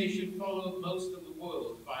UK should follow most of the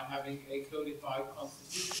world by having a codified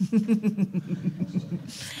constitution?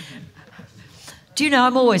 Do you know,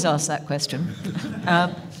 I'm always asked that question.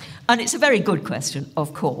 And it's a very good question,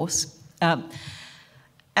 of course. And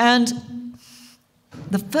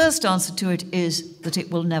the first answer to it is that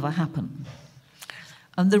it will never happen.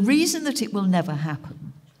 And the reason that it will never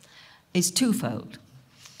happen is twofold.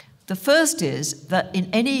 The first is that in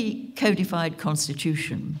any codified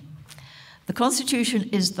constitution, the constitution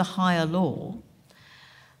is the higher law,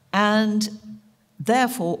 and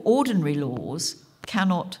therefore ordinary laws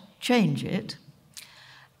cannot change it,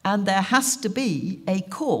 and there has to be a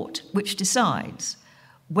court which decides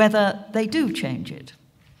whether they do change it.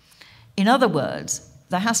 In other words,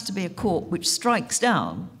 there has to be a court which strikes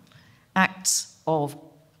down acts of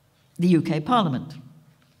the UK Parliament.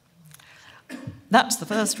 That's the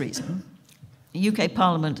first reason. The UK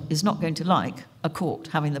Parliament is not going to like a court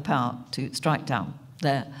having the power to strike down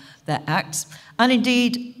their acts. And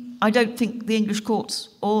indeed, I don't think the English courts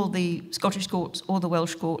or the Scottish courts or the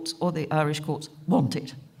Welsh courts or the Irish courts want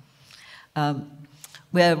it.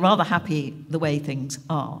 We're rather happy the way things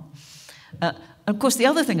are. Of course, the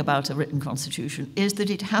other thing about a written constitution is that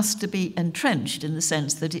it has to be entrenched in the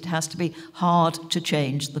sense that it has to be hard to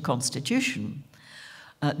change the constitution.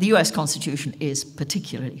 The US Constitution is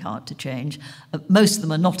particularly hard to change. Most of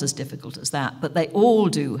them are not as difficult as that, but they all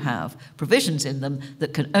do have provisions in them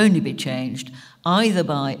that can only be changed either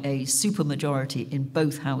by a supermajority in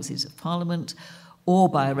both houses of Parliament or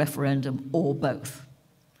by a referendum or both.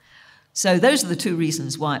 So those are the two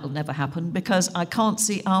reasons why it'll never happen, because I can't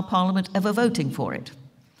see our Parliament ever voting for it.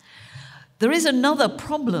 There is another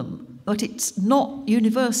problem, but it's not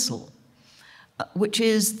universal, which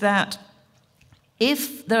is that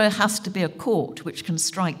if there has to be a court which can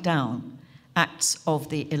strike down acts of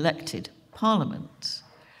the elected Parliament,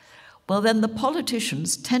 well, then the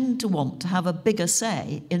politicians tend to want to have a bigger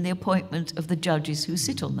say in the appointment of the judges who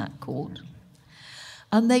sit on that court.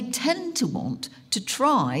 And they tend to want to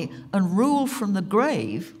try and rule from the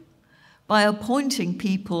grave by appointing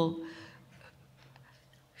people,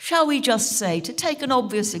 shall we just say, to take an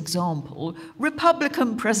obvious example,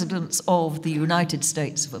 Republican presidents of the United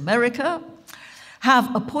States of America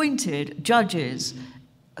have appointed judges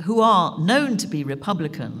who are known to be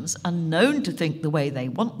Republicans and known to think the way they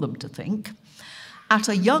want them to think at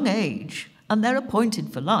a young age, and they're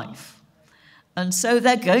appointed for life. And so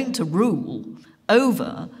they're going to rule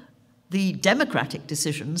over the democratic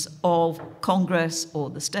decisions of Congress or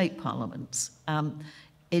the state parliaments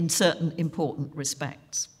in certain important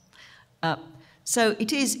respects. So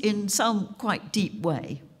it is in some quite deep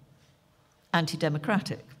way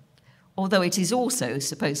anti-democratic, although it is also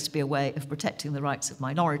supposed to be a way of protecting the rights of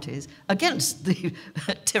minorities against the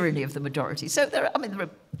tyranny of the majority. So there are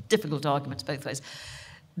difficult arguments both ways.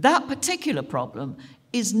 That particular problem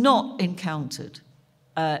is not encountered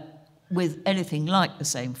with anything like the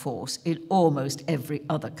same force in almost every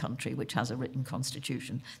other country which has a written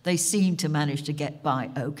constitution. They seem to manage to get by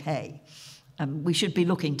okay. We should be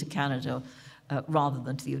looking to Canada rather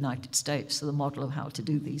than to the United States for the model of how to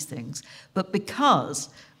do these things. But because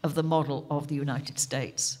of the model of the United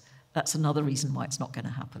States, that's another reason why it's not going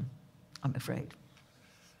to happen, I'm afraid.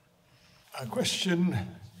 A question.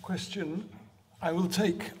 I'm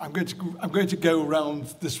going to go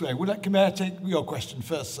around this way. May I take your question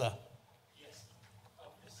first, sir? Yes,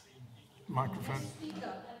 obviously. Microphone.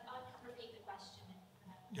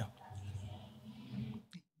 Yeah.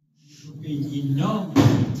 You have been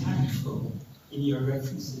enormously tactful in your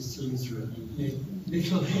references to Israel. You made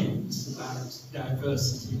little hints about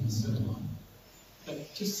diversity and so on.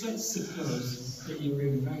 But just let's suppose that you were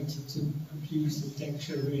invited to produce a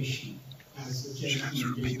declaration, as the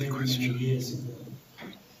gentleman did many years ago.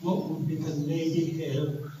 What would be the Lady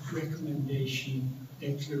Hale recommendation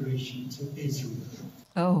declaration to Israel?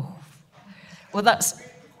 Oh, well, that's,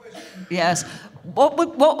 yes. What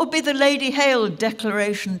would be the Lady Hale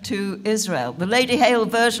declaration to Israel? The Lady Hale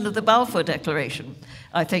version of the Balfour Declaration,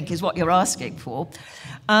 I think, is what you're asking for.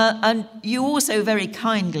 And you also very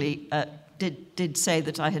kindly did say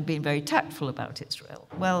that I had been very tactful about Israel.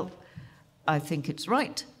 Well, I think it's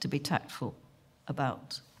right to be tactful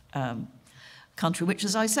about country, which,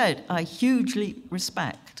 as I said, I hugely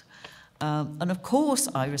respect. And of course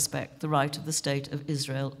I respect the right of the State of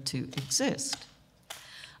Israel to exist.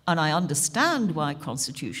 And I understand why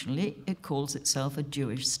constitutionally it calls itself a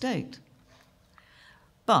Jewish state.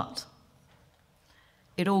 But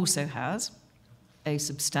it also has a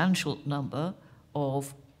substantial number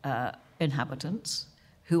of inhabitants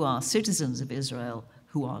who are citizens of Israel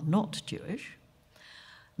who are not Jewish.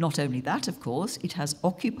 Not only that, of course, it has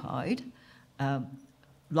occupied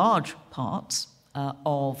large parts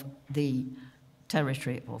of the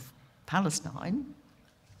territory of Palestine,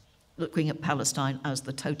 looking at Palestine as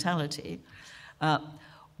the totality,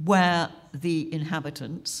 where the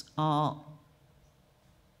inhabitants are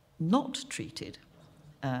not treated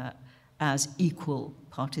as equal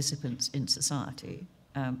participants in society.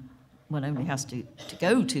 One only has to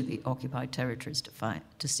go to the occupied territories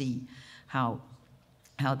to see how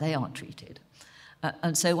they are treated.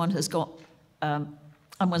 And so one has got, and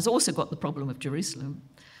one's also got the problem of Jerusalem.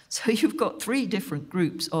 So you've got three different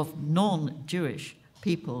groups of non-Jewish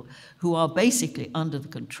people who are basically under the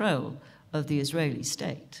control of the Israeli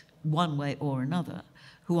state, one way or another,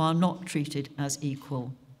 who are not treated as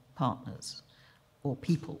equal partners or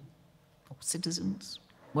people or citizens,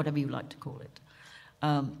 whatever you like to call it.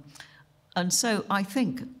 And so I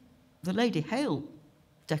think the Lady Hale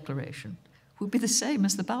Declaration would be the same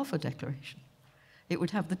as the Balfour Declaration. It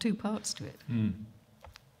would have the two parts to it. Mm.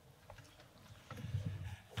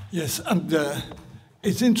 Yes, and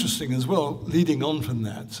it's interesting as well, leading on from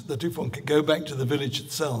that if one could go back to the village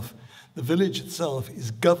itself, The village itself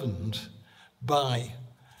is governed by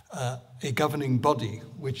a governing body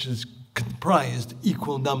which has comprised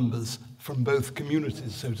equal numbers from both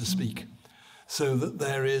communities, so to speak, so that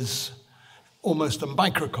there is almost a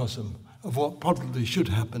microcosm of what probably should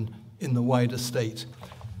happen in the wider state.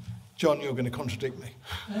 John, you're going to contradict me.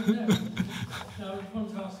 No, I want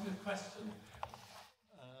to ask a question.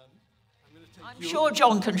 I'm sure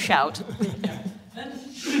John can shout.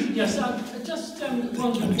 Yes, I just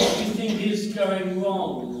wondered what you think is going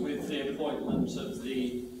wrong with the appointment of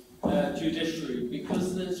the judiciary,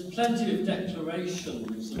 because there's plenty of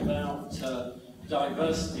declarations about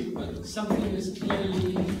diversity, but something is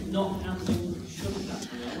clearly not happening that should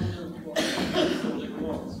happen. I wonder what you thought it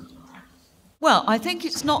was. Well, I think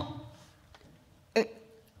it's not...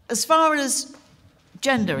 As far as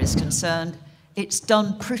gender is concerned, it's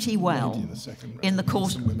done pretty well in the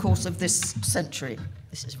course of this century.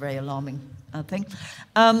 This is a very alarming thing.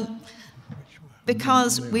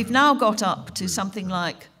 Because we've now got up to something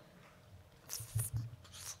like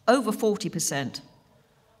over 40%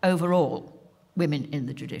 overall women in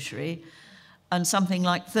the judiciary, and something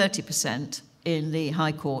like 30% in the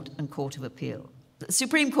High Court and Court of Appeal. The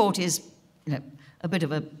Supreme Court is, a bit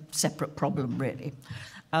of a separate problem, really.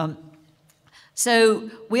 So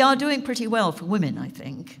we are doing pretty well for women, I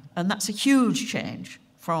think, and that's a huge change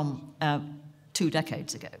from 2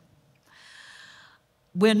 decades ago.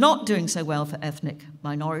 We're not doing so well for ethnic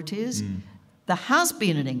minorities. There has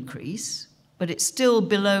been an increase, but it's still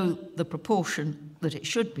below the proportion that it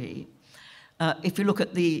should be if you look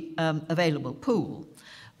at the available pool.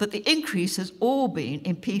 But the increase has all been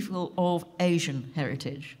in people of Asian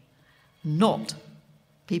heritage, not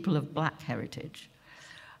people of black heritage.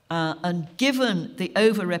 And given the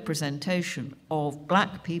overrepresentation of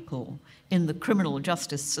black people in the criminal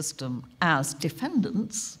justice system as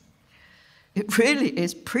defendants, it really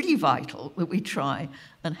is pretty vital that we try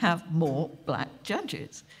and have more black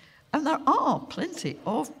judges. And there are plenty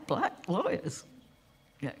of black lawyers.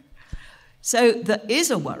 So there is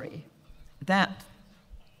a worry that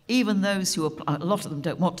even those who apply, a lot of them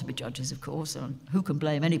don't want to be judges, of course, and who can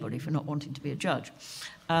blame anybody for not wanting to be a judge?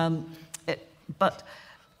 There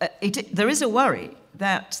is a worry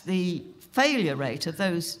that the failure rate of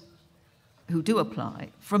those who do apply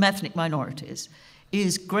from ethnic minorities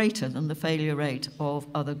is greater than the failure rate of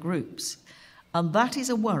other groups. And that is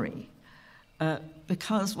a worry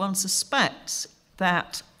because one suspects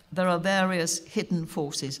that there are various hidden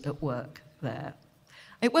forces at work there.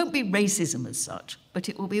 It won't be racism as such, but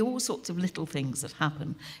it will be all sorts of little things that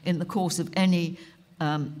happen in the course of any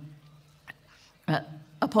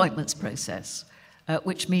appointments process,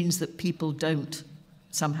 which means that people don't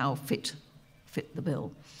somehow fit the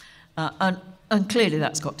bill. And clearly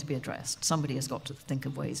that's got to be addressed. Somebody has got to think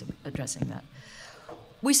of ways of addressing that.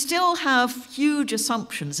 We still have huge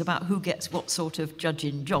assumptions about who gets what sort of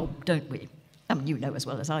judging job, don't we? I mean, you know as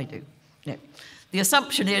well as I do. You know, the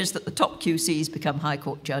assumption is that the top QCs become High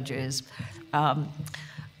Court judges.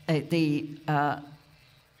 The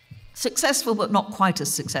successful but not quite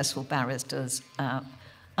as successful barristers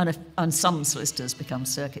and some solicitors become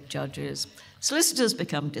circuit judges. Solicitors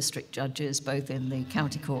become district judges, both in the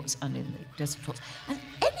county courts and in the district courts. And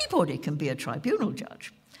anybody can be a tribunal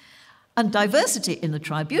judge. And diversity in the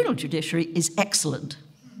tribunal judiciary is excellent,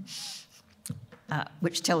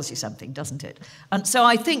 which tells you something, doesn't it? And so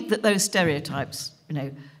I think that those stereotypes,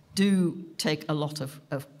 do take a lot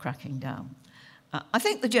of cracking down. I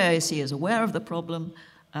think the JIC is aware of the problem,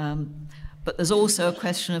 but there's also a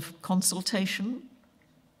question of consultation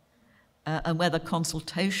and whether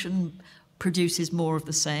consultation produces more of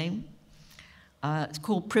the same. It's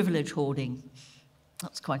called privilege hoarding.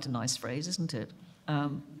 That's quite a nice phrase, isn't it?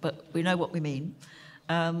 But we know what we mean.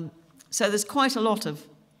 So there's quite a lot of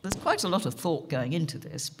thought going into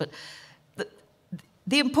this. But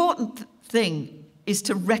the important thing is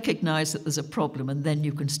to recognise that there's a problem, and then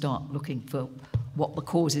you can start looking for what the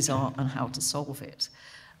causes are and how to solve it.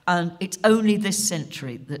 And it's only this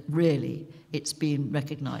century that really it's been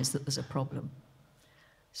recognised that there's a problem.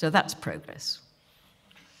 So that's progress.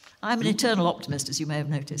 I'm an eternal optimist, as you may have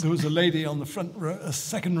noticed. There was a lady on the front row, a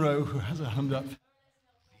second row, who has a hand up.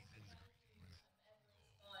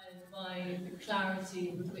 By the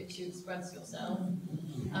clarity with which you express yourself.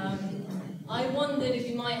 I wondered if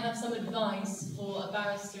you might have some advice for a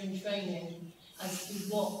barrister in training as to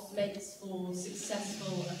what makes for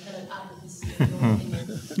successful appellate advocacy in your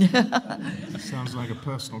opinion. Sounds like a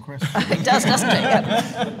personal question. It does, doesn't it?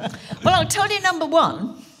 Yeah. Well, I'll tell you number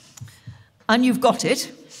one, and you've got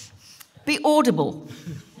it. Be audible.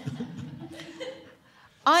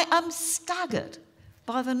 I am staggered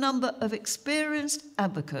by the number of experienced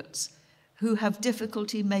advocates who have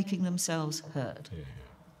difficulty making themselves heard.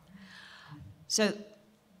 So,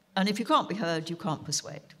 and if you can't be heard, you can't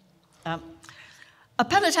persuade.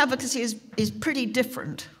 Appellate advocacy is pretty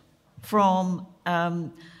different from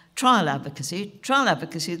trial advocacy. Trial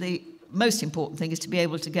advocacy, the most important thing is to be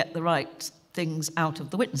able to get the right things out of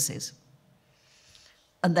the witnesses.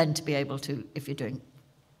 And then to be able to, if you're doing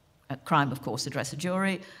a crime, of course, address a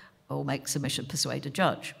jury or make submission, persuade a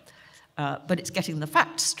judge. But it's getting the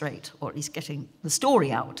facts straight, or at least getting the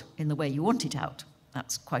story out in the way you want it out.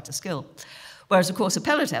 That's quite a skill. Whereas, of course,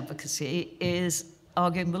 appellate advocacy is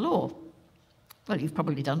arguing the law. Well, you've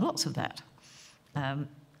probably done lots of that. I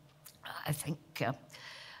think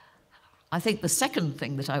the second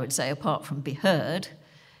thing that I would say, apart from be heard,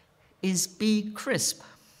 is be crisp.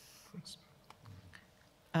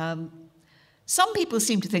 Some people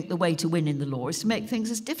seem to think the way to win in the law is to make things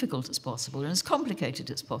as difficult as possible and as complicated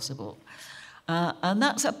as possible. And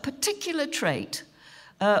that's a particular trait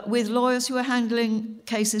with lawyers who are handling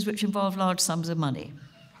cases which involve large sums of money.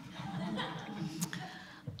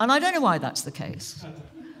 And I don't know why that's the case.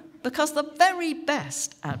 Because the very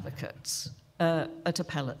best advocates at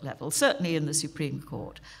appellate level, certainly in the Supreme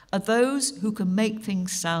Court, are those who can make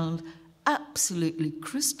things sound absolutely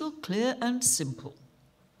crystal clear and simple.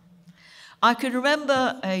 I can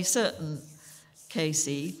remember a certain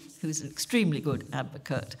KC, who's an extremely good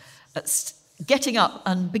advocate, getting up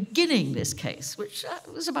and beginning this case, which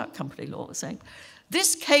was about company law, saying,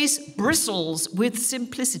 "This case bristles with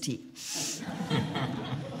simplicity."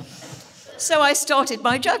 So I started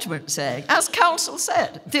my judgment saying, as counsel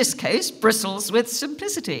said, this case bristles with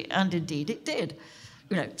simplicity. And indeed it did.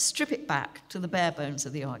 You know, strip it back to the bare bones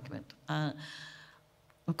of the argument.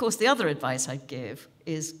 Of course, the other advice I'd give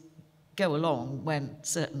is go along when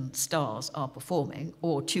certain stars are performing,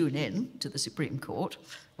 or tune in to the Supreme Court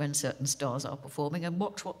when certain stars are performing and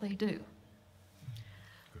watch what they do.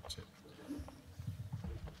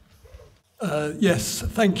 Yes,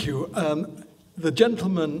 thank you. The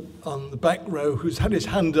gentleman on the back row who's had his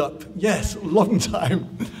hand up, yes, long time.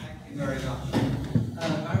 Thank you very much.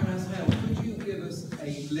 Baroness Hale, could you give us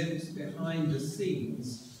a glimpse behind the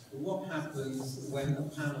scenes of what happens when a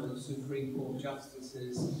panel of Supreme Court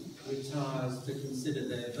justices retires to consider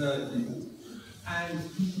their verdict? And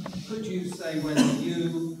could you say whether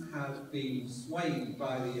you have been swayed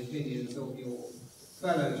by the opinions of your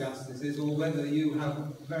fellow justices, or whether you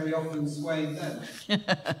have very often swayed them?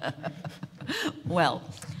 Well,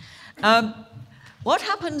 what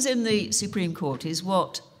happens in the Supreme Court is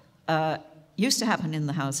what used to happen in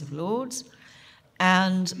the House of Lords,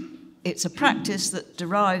 and it's a practice that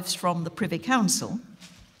derives from the Privy Council,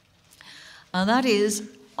 and that is,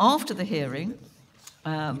 after the hearing,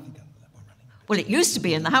 well, it used to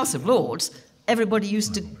be in the House of Lords, everybody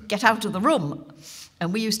used to get out of the room,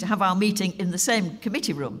 and we used to have our meeting in the same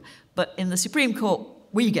committee room, but in the Supreme Court,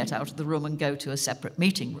 we get out of the room and go to a separate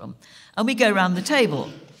meeting room. And we go round the table,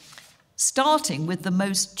 starting with the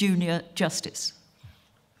most junior justice.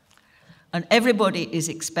 And everybody is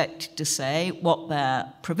expected to say what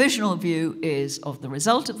their provisional view is of the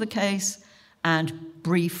result of the case and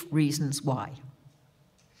brief reasons why.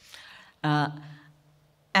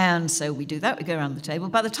 And so we do that, we go around the table.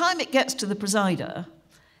 By the time it gets to the presider,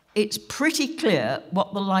 it's pretty clear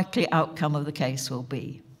what the likely outcome of the case will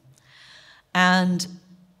be. And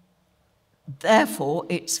therefore,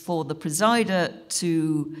 it's for the presider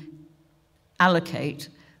to allocate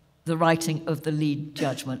the writing of the lead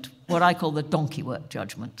judgment, what I call the donkey work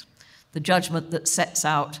judgment, the judgment that sets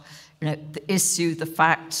out, you know, the issue, the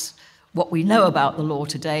facts, what we know about the law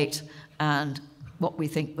to date, and what we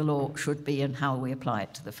think the law should be and how we apply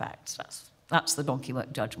it to the facts. That's the donkey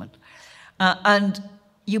work judgment. And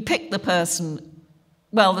you pick the person,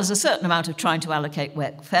 well, there's a certain amount of trying to allocate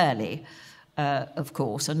work fairly, of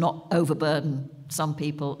course, and not overburden some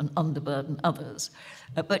people and underburden others.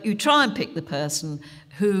 But you try and pick the person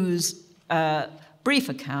whose brief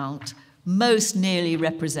account most nearly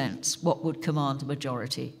represents what would command a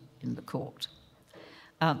majority in the court.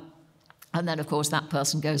 And then, of course, that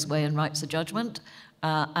person goes away and writes a judgment,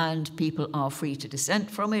 and people are free to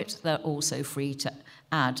dissent from it. They're also free to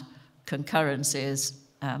add concurrences,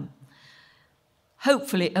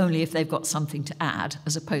 hopefully only if they've got something to add,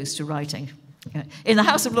 as opposed to writing. In the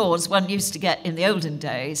House of Lords, one used to get, in the olden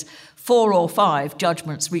days, 4 or 5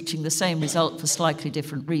 judgments reaching the same result for slightly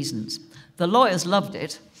different reasons. The lawyers loved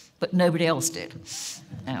it, but nobody else did.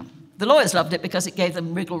 The lawyers loved it because it gave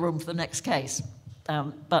them wriggle room for the next case.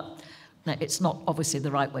 But no, it's not obviously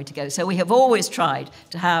the right way to go. So we have always tried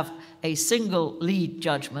to have a single lead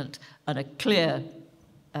judgment and a clear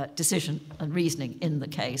decision and reasoning in the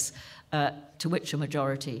case to which a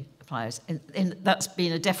majority applies. applies. That's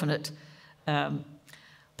been a definite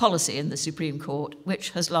policy in the Supreme Court,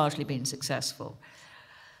 which has largely been successful.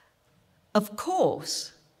 Of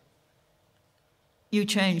course, you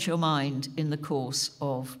change your mind in the course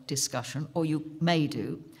of discussion, or you may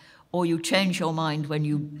do, or you change your mind when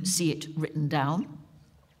you see it written down,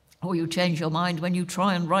 or you change your mind when you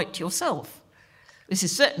try and write yourself. This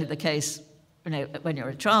is certainly the case, when you're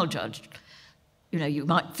a trial judge. You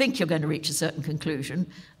might think you're going to reach a certain conclusion,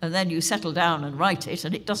 and then you settle down and write it,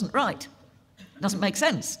 and it doesn't write. It doesn't make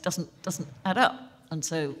sense, doesn't add up, and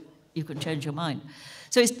so you can change your mind.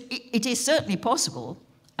 So it is certainly possible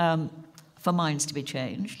for minds to be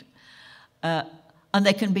changed, and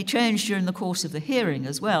they can be changed during the course of the hearing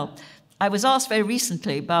as well. I was asked very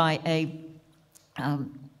recently by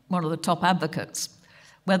one of the top advocates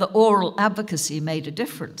whether oral advocacy made a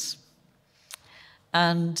difference.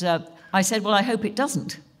 And I said, well, I hope it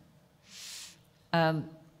doesn't. One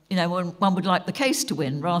would like the case to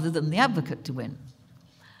win rather than the advocate to win.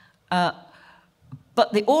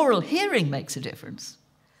 But the oral hearing makes a difference,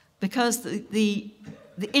 because the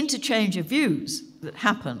interchange of views that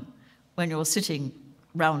happen when you're sitting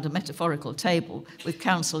round a metaphorical table with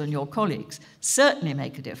counsel and your colleagues certainly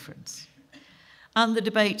make a difference. And the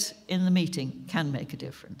debate in the meeting can make a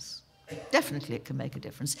difference. Definitely it can make a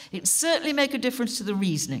difference. It certainly make a difference to the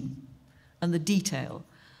reasoning and the detail,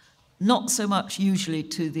 not so much usually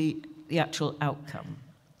to the actual outcome.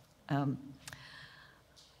 And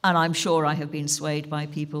I'm sure I have been swayed by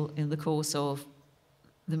people in the course of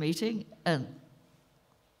the meeting, and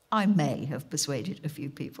I may have persuaded a few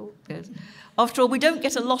people. Because after all, we don't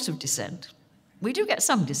get a lot of dissent. We do get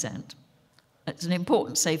some dissent. It's an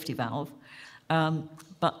important safety valve,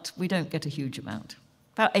 but we don't get a huge amount.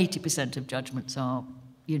 About 80% of judgments are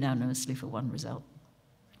unanimously for one result.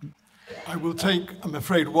 I will take, I'm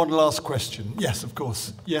afraid, one last question. Yes, of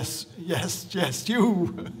course. Yes,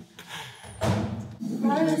 you.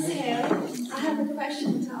 Baroness Hale, I have a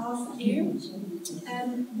question to ask you.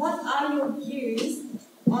 What are your views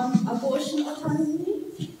on abortion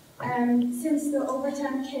autonomy since the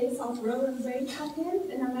overturned case of Roe and Wade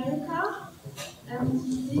happened in America? Do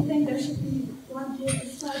you think there should be one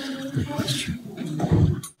case decided in the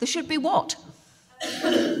UK? There should be what?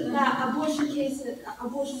 That abortion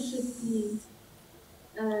should be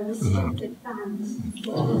restricted, banned.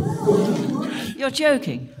 You're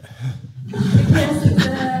joking. Because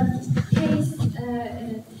the case,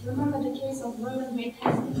 remember the case of Roe and Wade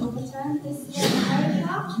has been overturned this year in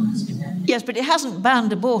America? Yes, but it hasn't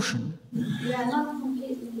banned abortion. Yeah, not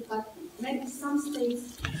completely, but maybe some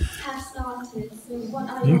states have started. So what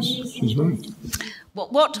are your views? She's right.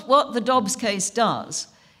 What the Dobbs case does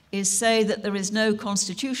is say that there is no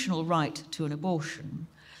constitutional right to an abortion,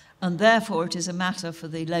 and therefore it is a matter for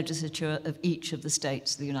the legislature of each of the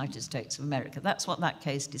states, the United States of America. That's what that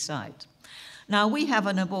case decides. Now, we have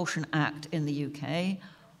an abortion act in the UK,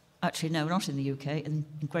 actually, no, not in the UK, in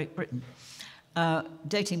Great Britain,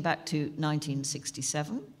 dating back to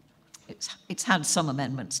 1967. It's had some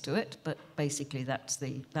amendments to it, but basically that's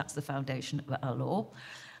the foundation of our law.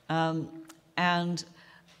 And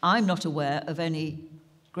I'm not aware of any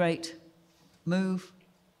great move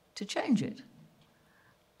to change it.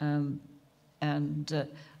 And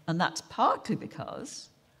that's partly because,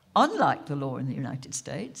 unlike the law in the United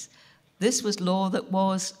States, this was law that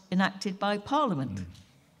was enacted by Parliament.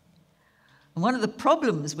 And one of the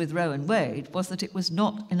problems with Roe and Wade was that it was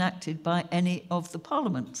not enacted by any of the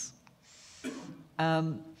parliaments.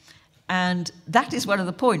 And that is one of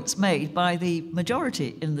the points made by the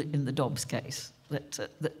majority in the Dobbs case, that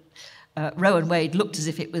Roe and Wade looked as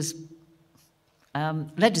if it was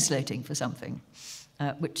legislating for something,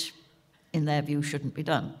 which, in their view, shouldn't be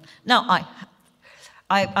done. Now,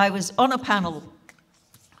 I was on a panel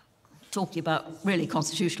talking about really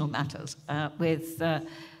constitutional matters with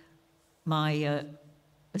my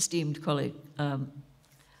esteemed colleague,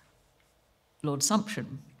 Lord Sumption,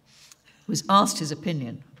 who was asked his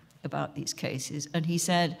opinion about these cases, and he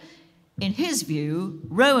said, in his view,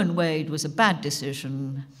 Roe and Wade was a bad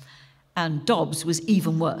decision, and Dobbs was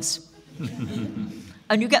even worse.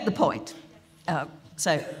 And you get the point.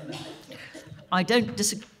 So I don't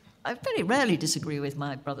disagree. I very rarely disagree with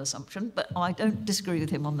my brother Sumption, but I don't disagree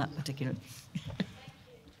with him on that particular.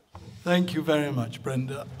 Thank you very much,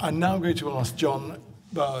 Brenda. I'm now going to ask John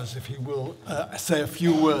Bowers if he will say a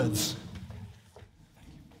few words.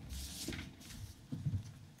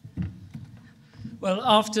 Well,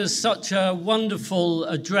 after such a wonderful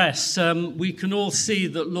address, we can all see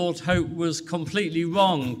that Lord Hope was completely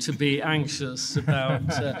wrong to be anxious about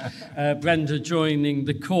Brenda joining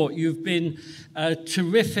the court. You've been a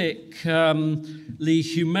terrifically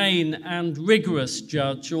humane and rigorous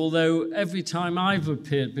judge, although every time I've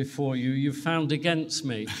appeared before you, you've found against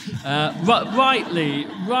me. Rightly,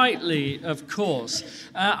 of course.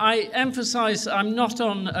 I emphasize I'm not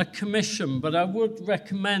on a commission, but I would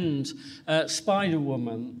recommend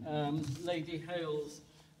Spider-Woman, Lady Hale's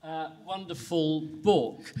wonderful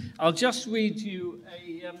book. I'll just read you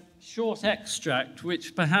a short extract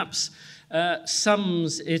which perhaps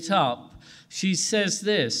sums it up. She says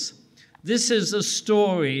this: "This is a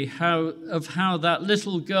story of how that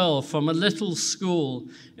little girl from a little school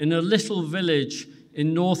in a little village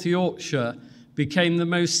in North Yorkshire became the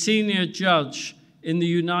most senior judge in the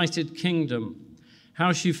United Kingdom,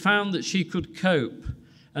 how she found that she could cope,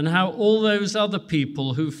 and how all those other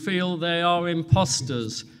people who feel they are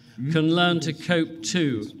imposters can learn to cope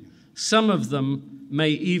too. Some of them may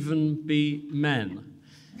even be men."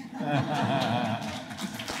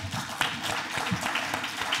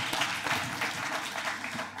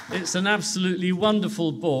 It's an absolutely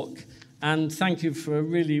wonderful book, and thank you for a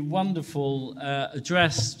really wonderful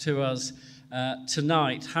address to us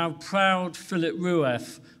tonight. How proud Philip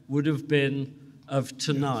Rueff would have been of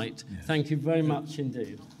tonight. Yes. Thank you very much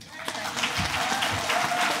indeed.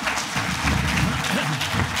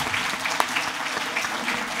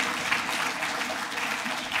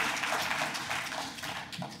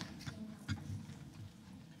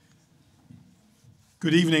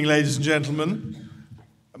 Good evening, ladies and gentlemen.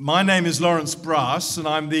 My name is Lawrence Brass, and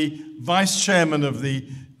I'm the Vice Chairman of the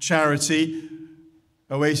charity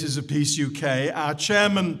Oasis of Peace UK. Our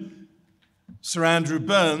Chairman, Sir Andrew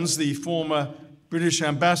Burns, the former British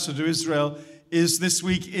Ambassador to Israel, is this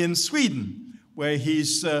week in Sweden, where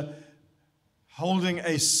he's holding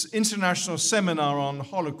an international seminar on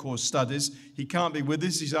Holocaust studies. He can't be with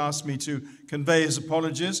us. He's asked me to convey his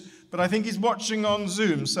apologies, but I think he's watching on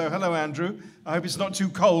Zoom. So hello, Andrew. I hope it's not too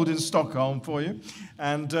cold in Stockholm for you.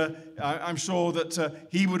 And I'm sure that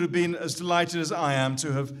he would have been as delighted as I am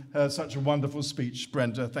to have heard such a wonderful speech.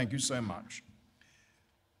 Brenda, thank you so much.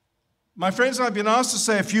 My friends, I've been asked to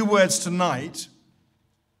say a few words tonight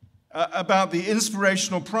about the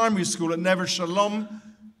inspirational primary school at Neve Shalom,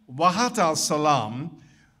 Wahat al-Salam,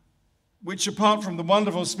 which, apart from the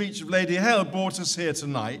wonderful speech of Lady Hale, brought us here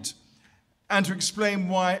tonight, and to explain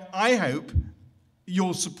why I hope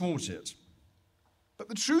you'll support it. But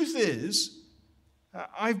the truth is,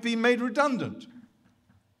 I've been made redundant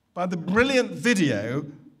by the brilliant video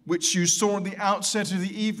which you saw at the outset of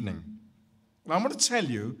the evening. And I want to tell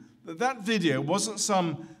you that that video wasn't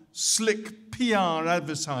some slick PR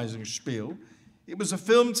advertising spiel. It was a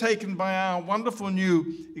film taken by our wonderful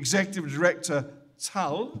new executive director,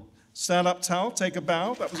 Tal. Stand up, Tal, take a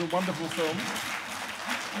bow. That was a wonderful film.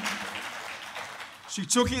 She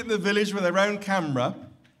took it in the village with her own camera,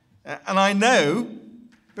 and I know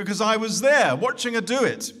because I was there watching her do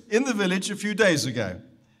it in the village a few days ago.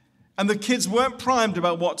 And the kids weren't primed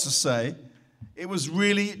about what to say. It was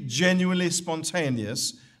really genuinely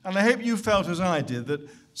spontaneous, and I hope you felt as I did that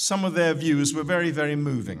some of their views were very, very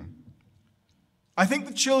moving. I think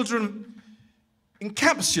the children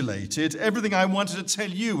encapsulated everything I wanted to tell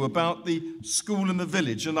you about the school in the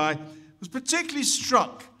village, and I was particularly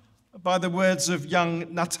struck by the words of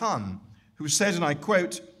young Natan, who said, and I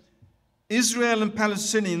quote, "Israel and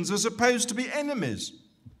Palestinians are supposed to be enemies,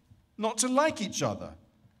 not to like each other.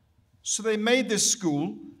 So they made this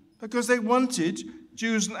school because they wanted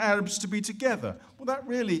Jews and Arabs to be together." Well, that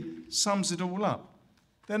really sums it all up.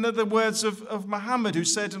 Then are the words of Muhammad, who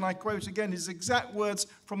said, and I quote again his exact words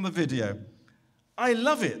from the video, "I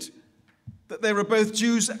love it that there are both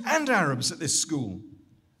Jews and Arabs at this school.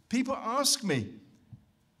 People ask me,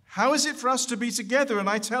 how is it for us to be together? And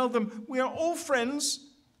I tell them, we are all friends.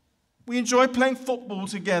 We enjoy playing football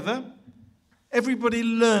together. Everybody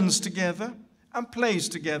learns together and plays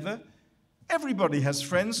together. Everybody has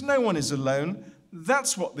friends. No one is alone.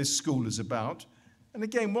 That's what this school is about." And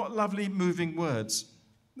again, what lovely, moving words.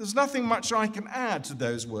 There's nothing much I can add to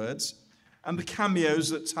those words and the cameos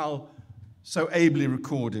that Tal so ably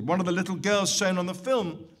recorded. One of the little girls shown on the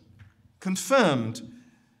film confirmed,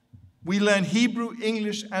 "We learn Hebrew,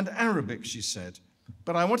 English, and Arabic," she said.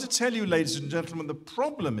 But I want to tell you, ladies and gentlemen, the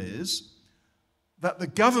problem is that the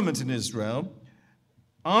government in Israel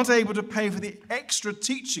aren't able to pay for the extra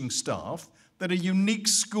teaching staff that a unique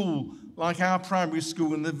school like our primary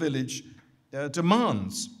school in the village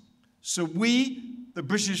demands. So we, the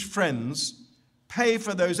British Friends, pay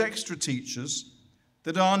for those extra teachers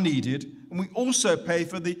that are needed, and we also pay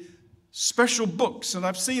for the special books, and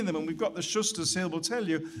I've seen them, and we've got the Schusters here will tell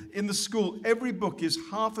you, in the school, every book is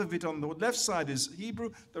half of it on the left side is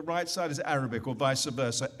Hebrew, the right side is Arabic, or vice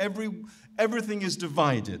versa. Everything is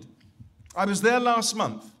divided. I was there last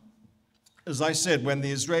month, as I said, when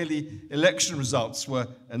the Israeli election results were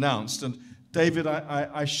announced, and David,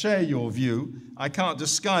 I share your view. I can't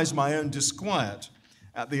disguise my own disquiet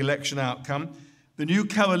at the election outcome. The new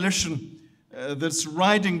coalition that's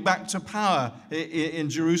riding back to power in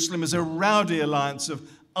Jerusalem is a rowdy alliance of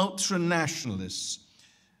ultra-nationalists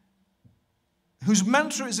whose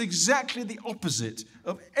mantra is exactly the opposite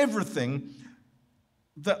of everything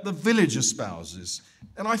that the village espouses.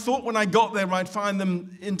 And I thought when I got there I'd find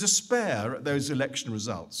them in despair at those election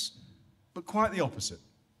results, but quite the opposite.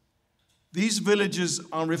 These villages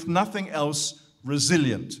are, if nothing else,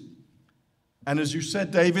 resilient. And as you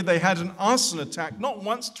said, David, they had an arson attack, not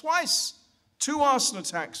once, twice. 2 arson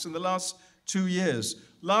attacks in the last 2 years.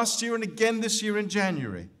 Last year and again this year in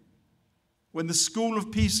January, when the School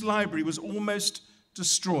of Peace Library was almost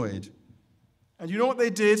destroyed. And you know what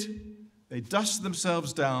they did? They dusted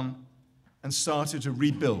themselves down and started to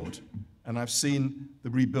rebuild. And I've seen the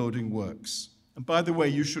rebuilding works. And by the way,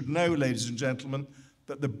 you should know, ladies and gentlemen,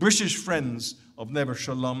 that the British Friends of Never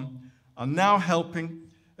Shalom are now helping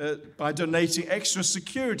by donating extra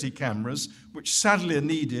security cameras, which sadly are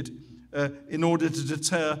needed, in order to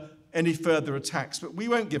deter any further attacks. But we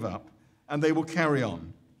won't give up, and they will carry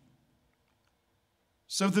on.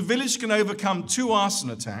 So if the village can overcome 2 arson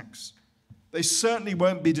attacks, they certainly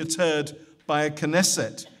won't be deterred by a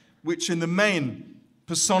Knesset, which in the main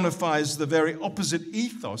personifies the very opposite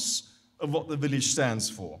ethos of what the village stands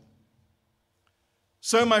for.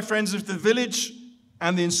 So, my friends, if the village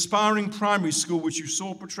and the inspiring primary school, which you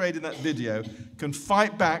saw portrayed in that video, can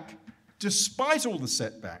fight back despite all the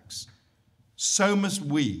setbacks, so must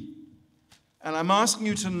we. And I'm asking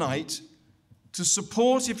you tonight to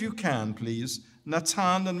support, if you can, please,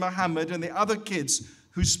 Natan and Mohammed and the other kids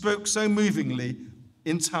who spoke so movingly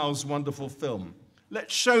in Tal's wonderful film.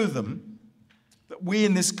 Let's show them that we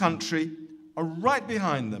in this country are right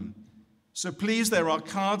behind them. So please, there are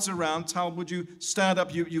cards around. Tal, would you stand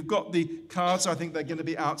up? You've got the cards. I think they're going to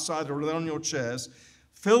be outside or on your chairs.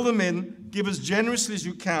 Fill them in. Give as generously as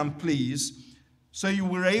you can, please, so you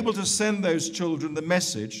were able to send those children the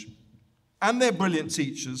message and their brilliant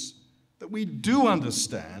teachers that we do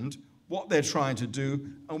understand what they're trying to do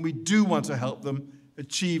and we do want to help them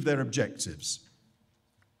achieve their objectives.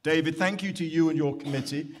 David, thank you to you and your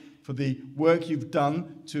committee for the work you've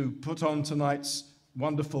done to put on tonight's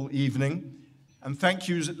wonderful evening. And thank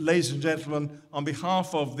you, ladies and gentlemen, on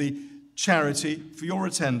behalf of the charity for your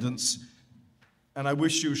attendance. And I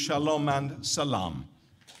wish you shalom and salam.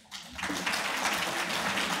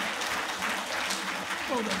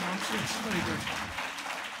 Well done, Mark. Yes, very good.